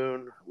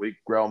Calhoun, weak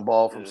ground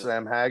ball from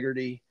Sam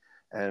Haggerty,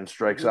 and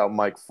strikes out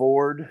Mike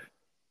Ford,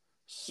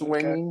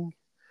 swinging. Okay.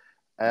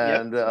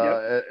 And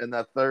in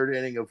that third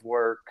inning of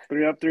work,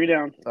 3 up, 3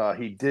 down,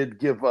 he did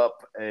give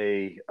up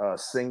a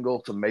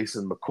single to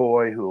Mason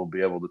McCoy, who will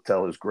be able to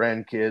tell his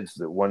grandkids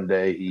that one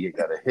day he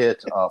got a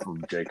hit off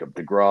of Jacob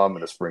deGrom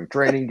in a spring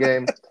training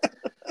game.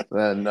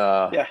 Then,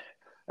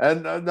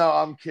 and no,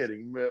 I'm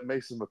kidding.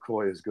 Mason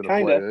McCoy is going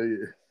to play.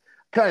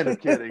 Kind of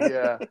kidding,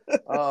 yeah.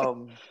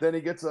 Then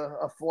he gets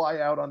a fly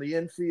out on the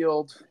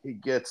infield. He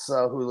gets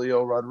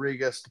Julio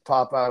Rodriguez to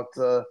pop out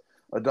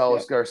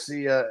Adolis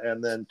Garcia,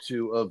 and then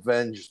to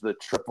avenge the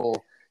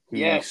triple,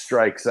 he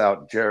strikes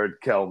out Jared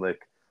Kelnick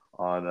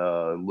on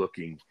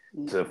looking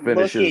to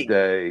finish his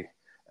day.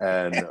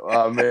 And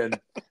man,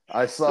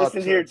 I saw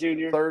Listen here,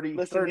 Junior. 30.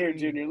 Here,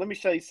 Junior. Let me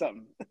show you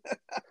something.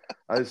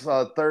 I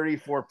saw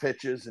 34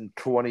 pitches and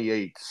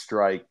 28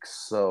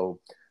 strikes. So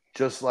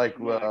just like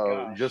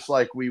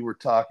we were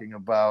talking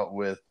about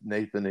with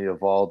Nathan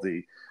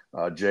Eovaldi,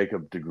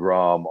 Jacob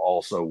deGrom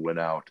also went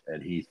out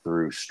and he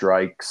threw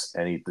strikes,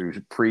 and he threw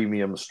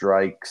premium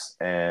strikes,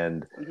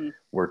 and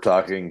we're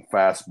talking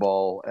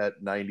fastball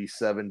at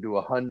 97 to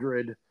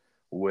 100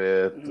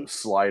 with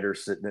slider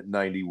sitting at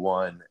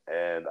 91,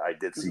 and I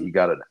did see he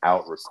got an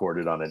out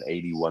recorded on an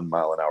 81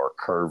 mile an hour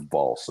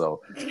curveball.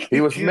 So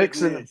he was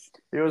mixing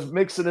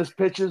his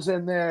pitches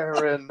in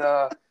there, and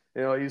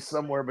he's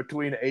somewhere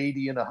between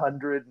 80 and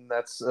 100, and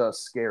that's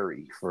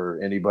scary for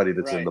anybody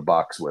that's in the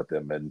box with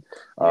him. And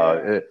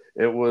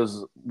it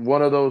was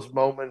one of those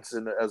moments,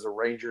 and as a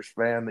Rangers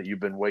fan, that you've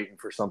been waiting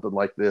for something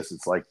like this.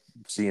 It's like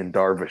seeing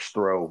Darvish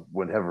throw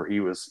whenever he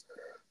was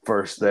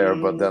first there,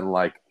 but then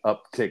like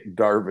uptick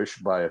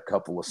Darvish by a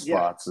couple of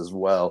spots as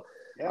well.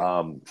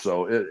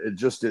 So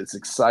it's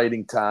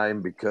exciting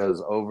time, because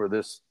over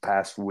this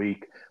past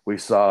week we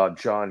saw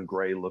John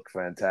Gray look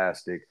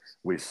fantastic.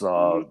 We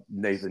saw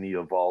Nathan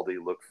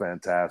Eovaldi look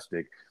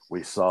fantastic.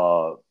 We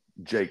saw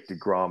Jake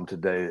deGrom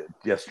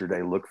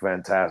yesterday look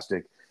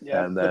fantastic.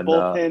 Yeah, and then the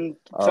bullpen,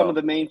 some of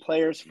the main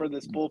players for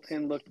this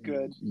bullpen looked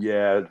good.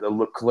 Yeah,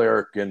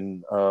 Leclerc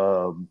and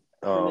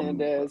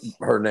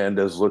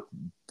Hernandez looked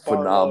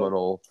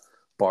phenomenal.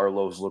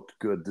 Barlow's looked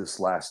good this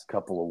last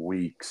couple of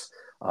weeks.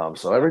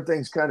 So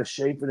everything's kind of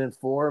shaping in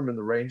form, and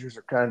the Rangers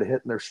are kind of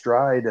hitting their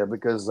stride,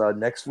 because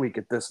next week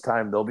at this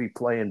time they'll be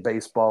playing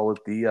baseball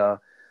at the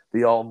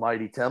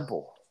Almighty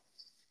Temple.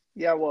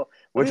 Yeah, well,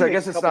 which I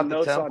guess it's not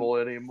the Temple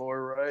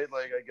anymore, right?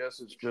 Like, I guess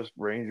it's just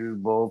Rangers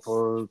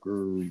Ballpark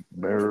or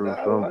Bear or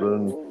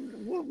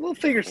something. We'll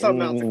figure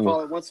something out to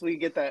call it once we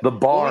get that. The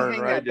barn,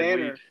 right?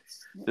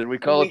 Did we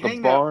call it the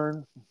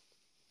barn?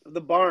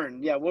 the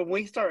barn. Yeah, when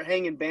we start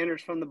hanging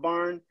banners from the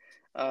barn,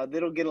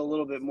 that'll get a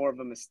little bit more of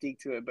a mystique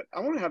to it. But I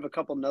want to have a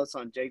couple notes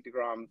on Jake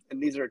deGrom,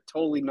 and these are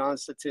totally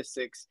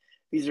non-statistics.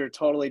 These are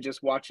totally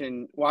just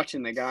watching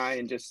the guy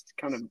and just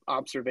kind of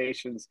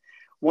observations.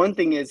 One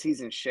thing is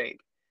he's in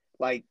shape.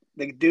 Like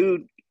the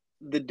dude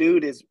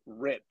is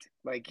ripped.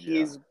 Like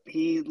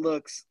he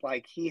looks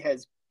like he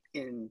has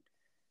in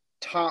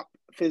top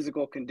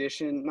physical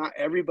condition. Not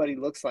everybody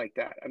looks like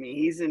that. I mean,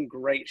 he's in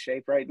great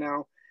shape right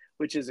now,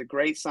 which is a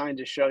great sign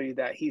to show you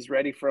that he's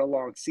ready for a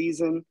long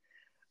season.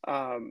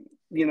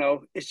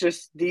 It's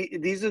just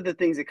these are the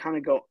things that kind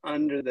of go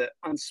under the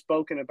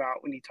unspoken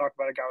about when you talk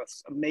about a guy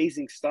with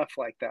amazing stuff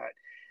like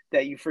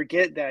that you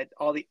forget that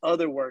all the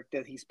other work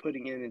that he's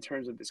putting in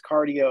terms of his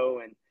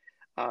cardio and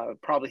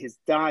probably his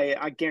diet.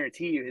 I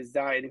guarantee you his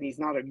diet, and he's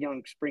not a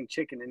young spring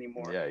chicken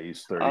anymore. Yeah,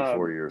 he's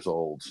 34 years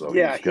old, so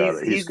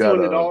he's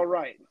doing it all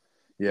right.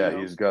 Yeah,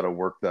 he's got to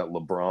work that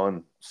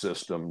LeBron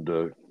system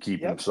to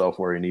keep himself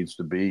where he needs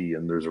to be,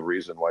 and there's a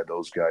reason why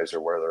those guys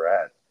are where they're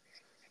at.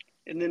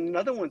 And then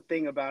another one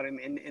thing about him,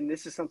 and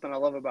this is something I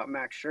love about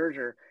Max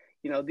Scherzer,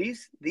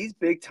 these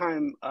big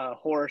time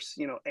horse,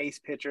 ace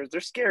pitchers,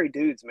 they're scary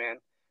dudes, man.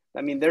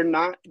 I mean, they're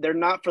not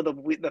for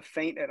the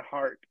faint at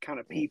heart kind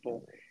of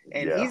people.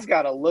 And he's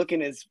got a look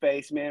in his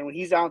face, man. When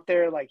he's out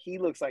there, like he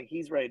looks like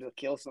he's ready to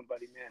kill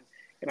somebody, man.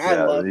 And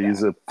I love that.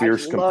 He's a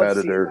fierce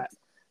competitor.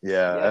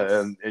 Yes.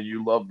 And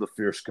you love the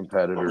fierce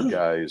competitor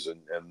guys,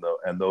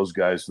 and those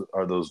guys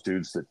are those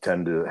dudes that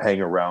tend to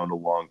hang around a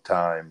long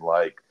time,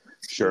 like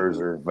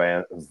Scherzer,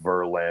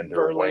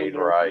 Verlander,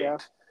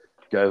 Wainwright,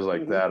 guys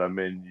like that. I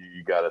mean,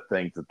 you got to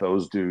think that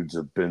those dudes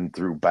have been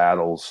through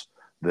battles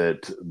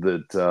that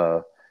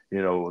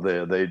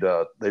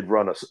they'd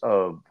run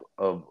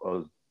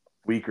a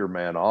weaker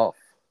man off.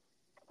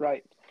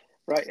 Right.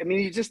 I mean,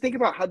 you just think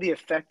about how the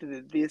effect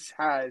that this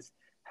has,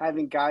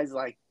 having guys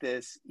like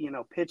this,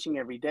 pitching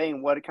every day,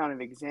 and what kind of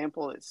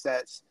example it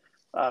sets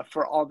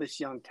for all this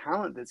young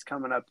talent that's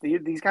coming up.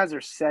 These guys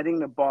are setting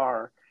the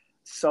bar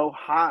so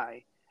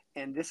high.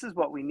 And this is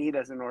what we need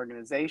as an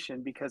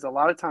organization, because a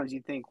lot of times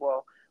you think,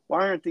 well,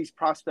 why aren't these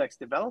prospects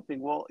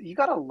developing? Well, you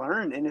got to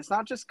learn. And it's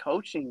not just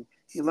coaching.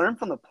 You learn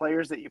from the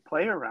players that you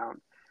play around.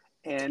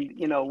 And,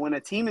 when a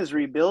team is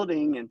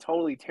rebuilding and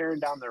totally tearing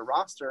down their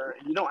roster,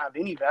 and you don't have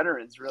any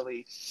veterans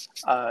really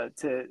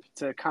to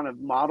kind of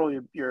model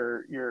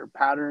your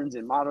patterns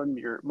and model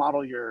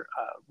your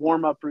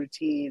warm-up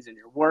routines and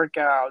your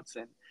workouts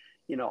and,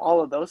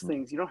 all of those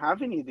things. You don't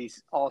have any of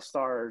these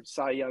all-star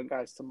Cy Young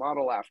guys to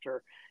model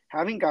after.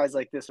 Having guys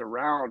like this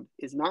around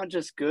is not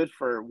just good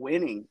for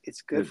winning;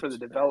 it's good for the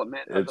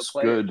development of the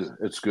players.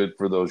 It's good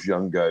for those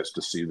young guys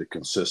to see the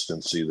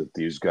consistency that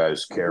these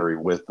guys carry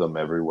with them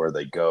everywhere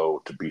they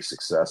go to be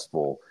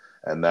successful,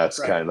 and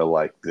that's kind of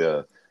like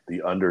the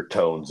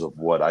undertones of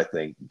what I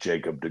think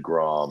Jacob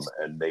deGrom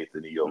and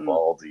Nathan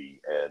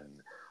Eovaldi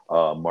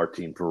and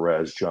Martin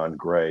Perez, John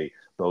Gray,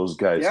 those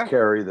guys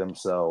carry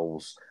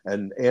themselves,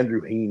 and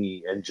Andrew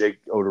Heaney and Jake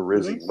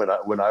Odorizzi.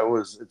 When I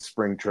was at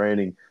spring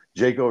training,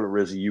 Jake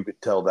Odorizzi, you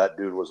could tell that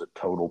dude was a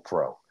total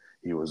pro.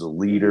 He was a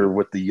leader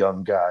with the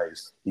young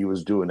guys. He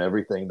was doing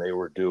everything they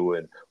were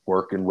doing,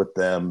 working with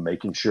them,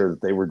 making sure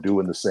that they were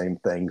doing the same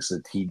things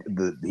that he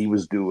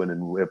was doing.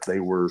 And if they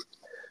were,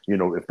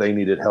 if they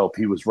needed help,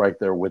 he was right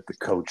there with the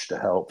coach to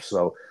help.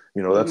 So,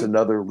 that's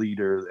another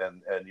leader.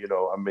 And,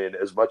 I mean,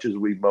 as much as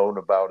we moan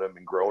about him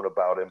and groan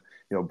about him,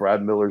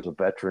 Brad Miller's a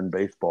veteran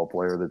baseball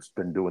player that's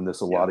been doing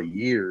this a lot of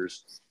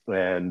years,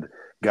 and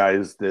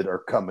guys that are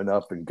coming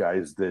up and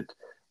guys that,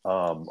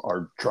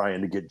 are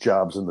trying to get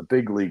jobs in the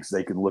big leagues,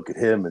 they can look at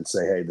him and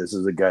say, hey, this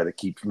is a guy that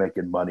keeps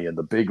making money in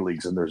the big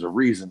leagues, and there's a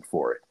reason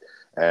for it.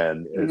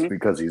 And it's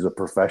because he's a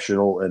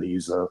professional, and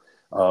he's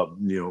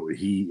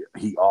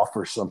he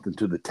offers something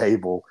to the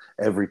table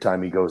every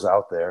time he goes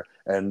out there.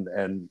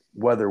 And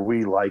whether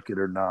we like it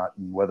or not,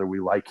 and whether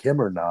we like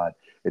him or not,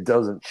 it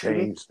doesn't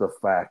change the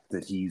fact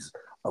that he's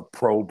a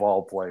pro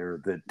ball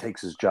player that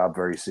takes his job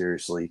very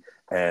seriously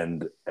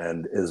and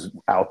is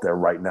out there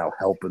right now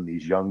helping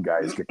these young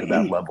guys get to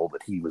that level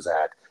that he was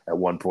at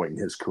one point in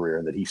his career,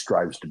 and that he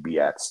strives to be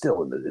at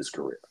still in his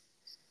career.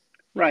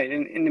 Right.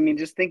 And I mean,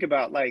 just think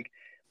about like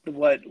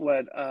what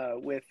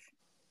with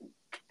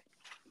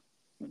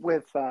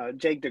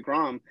Jake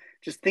deGrom,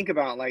 just think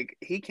about like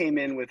he came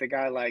in with a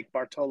guy like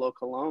Bartolo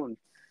Colon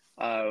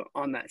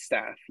on that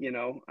staff.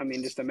 I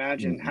mean, just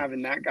imagine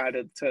having that guy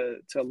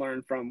to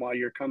learn from while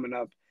you're coming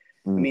up.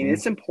 I mean,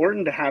 it's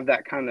important to have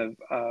that kind of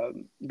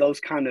those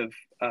kind of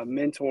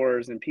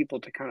mentors and people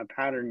to kind of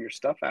pattern your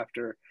stuff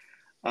after.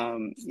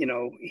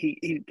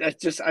 That's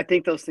just, I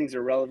think those things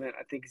are relevant.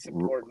 I think it's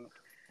important.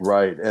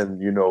 Right.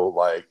 And,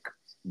 like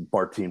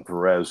Martin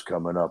Perez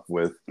coming up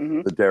with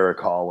the Derek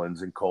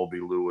Hollands and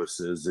Colby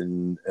Lewis's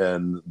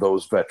and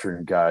those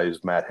veteran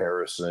guys, Matt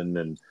Harrison,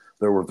 and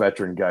there were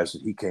veteran guys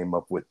that he came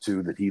up with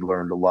too, that he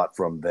learned a lot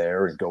from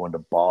there, and going to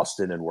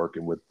Boston and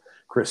working with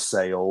Chris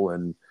Sale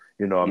and,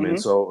 You know, I mean,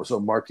 Mm-hmm. so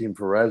Martin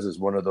Perez is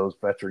one of those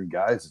veteran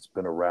guys that's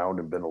been around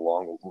and been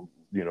along,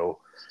 you know,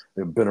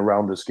 been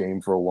around this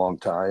game for a long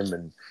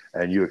time,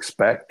 and you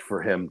expect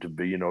for him to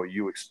be, you know,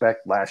 you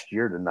expect last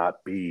year to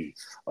not be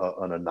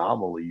an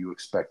anomaly. You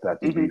expect that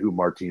to Mm-hmm. be who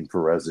Martin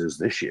Perez is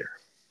this year.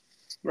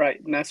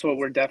 Right, and that's what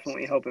we're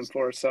definitely hoping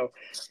for. So,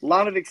 a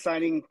lot of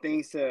exciting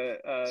things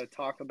to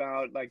talk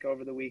about, like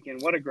over the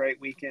weekend. What a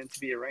great weekend to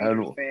be a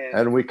Rangers fan.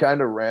 And we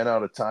kind of ran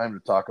out of time to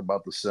talk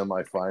about the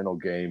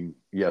semifinal game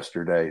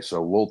yesterday,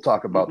 so we'll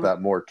talk about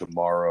that more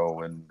tomorrow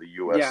and the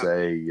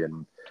USA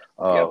and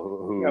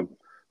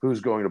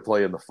who's going to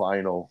play in the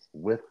final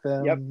with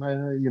them.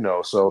 You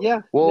know, so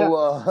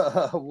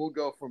we'll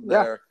go from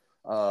there.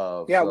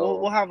 We'll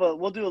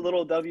do a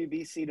little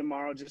WBC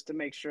tomorrow just to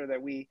make sure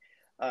that we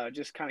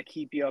just kind of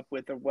keep you up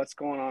with what's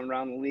going on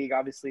around the league.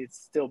 Obviously, it's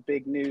still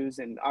big news,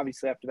 and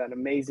obviously after that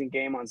amazing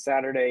game on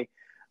Saturday,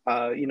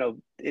 you know,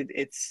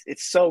 it's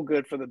so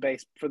good for the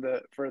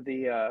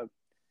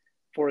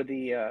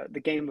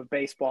game of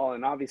baseball,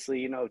 and obviously,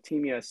 you know,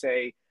 Team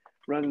USA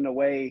running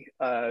away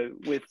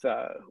with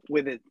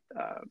it.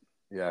 A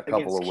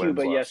couple of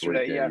Cuba wins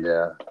yesterday.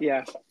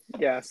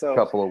 weekend. So a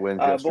couple of wins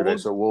yesterday.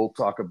 So we'll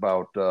talk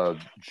about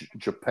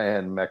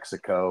Japan,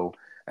 Mexico,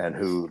 and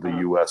who the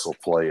U.S. will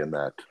play in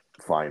that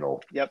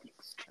final. And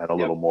a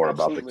little more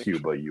about the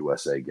Cuba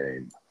USA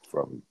game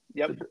from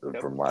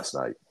last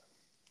night.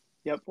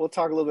 We'll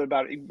talk a little bit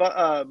about it.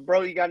 But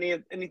bro, you got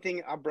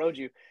anything? I broed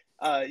you.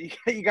 You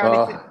got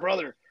anything,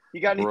 brother? You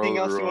got anything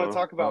else you want to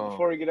talk about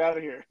before we get out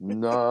of here?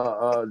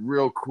 No,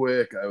 real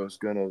quick, I was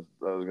gonna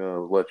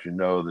let you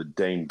know that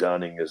Dane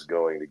Dunning is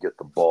going to get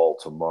the ball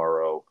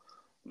tomorrow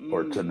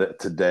or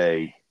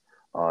today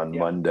on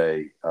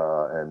Monday,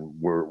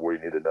 and we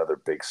need another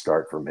big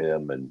start from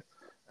him and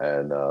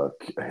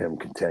him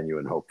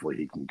continuing. Hopefully,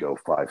 he can go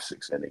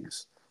 5-6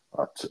 innings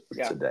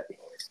today.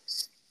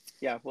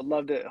 Yeah, we'd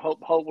love to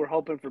hope. We're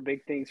hoping for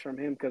big things from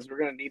him because we're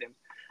going to need him.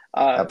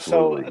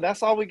 Absolutely. So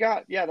that's all we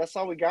got. Yeah, that's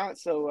all we got.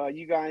 So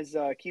you guys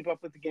keep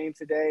up with the game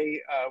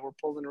today. We're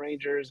pulling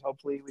Rangers.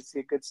 Hopefully, we see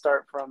a good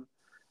start from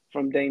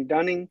Dane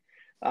Dunning.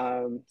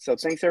 So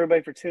thanks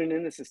everybody for tuning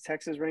in. This is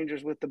Texas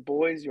Rangers with the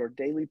Boys, your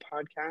daily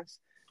podcast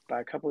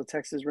by a couple of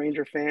Texas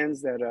Ranger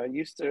fans that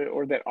used to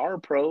or that are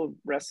pro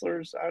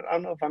wrestlers. I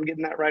don't know if I'm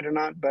getting that right or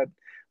not, but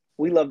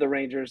we love the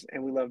Rangers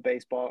and we love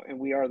baseball and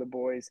we are the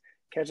Boys.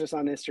 Catch us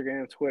on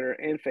Instagram, Twitter,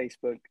 and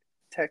Facebook,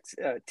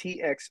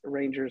 TX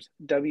Rangers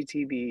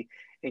WTB,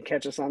 and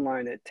catch us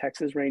online at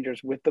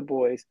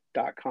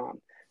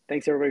TexasRangersWithTheBoys.com.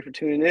 Thanks everybody for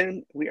tuning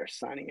in. We are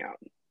signing out.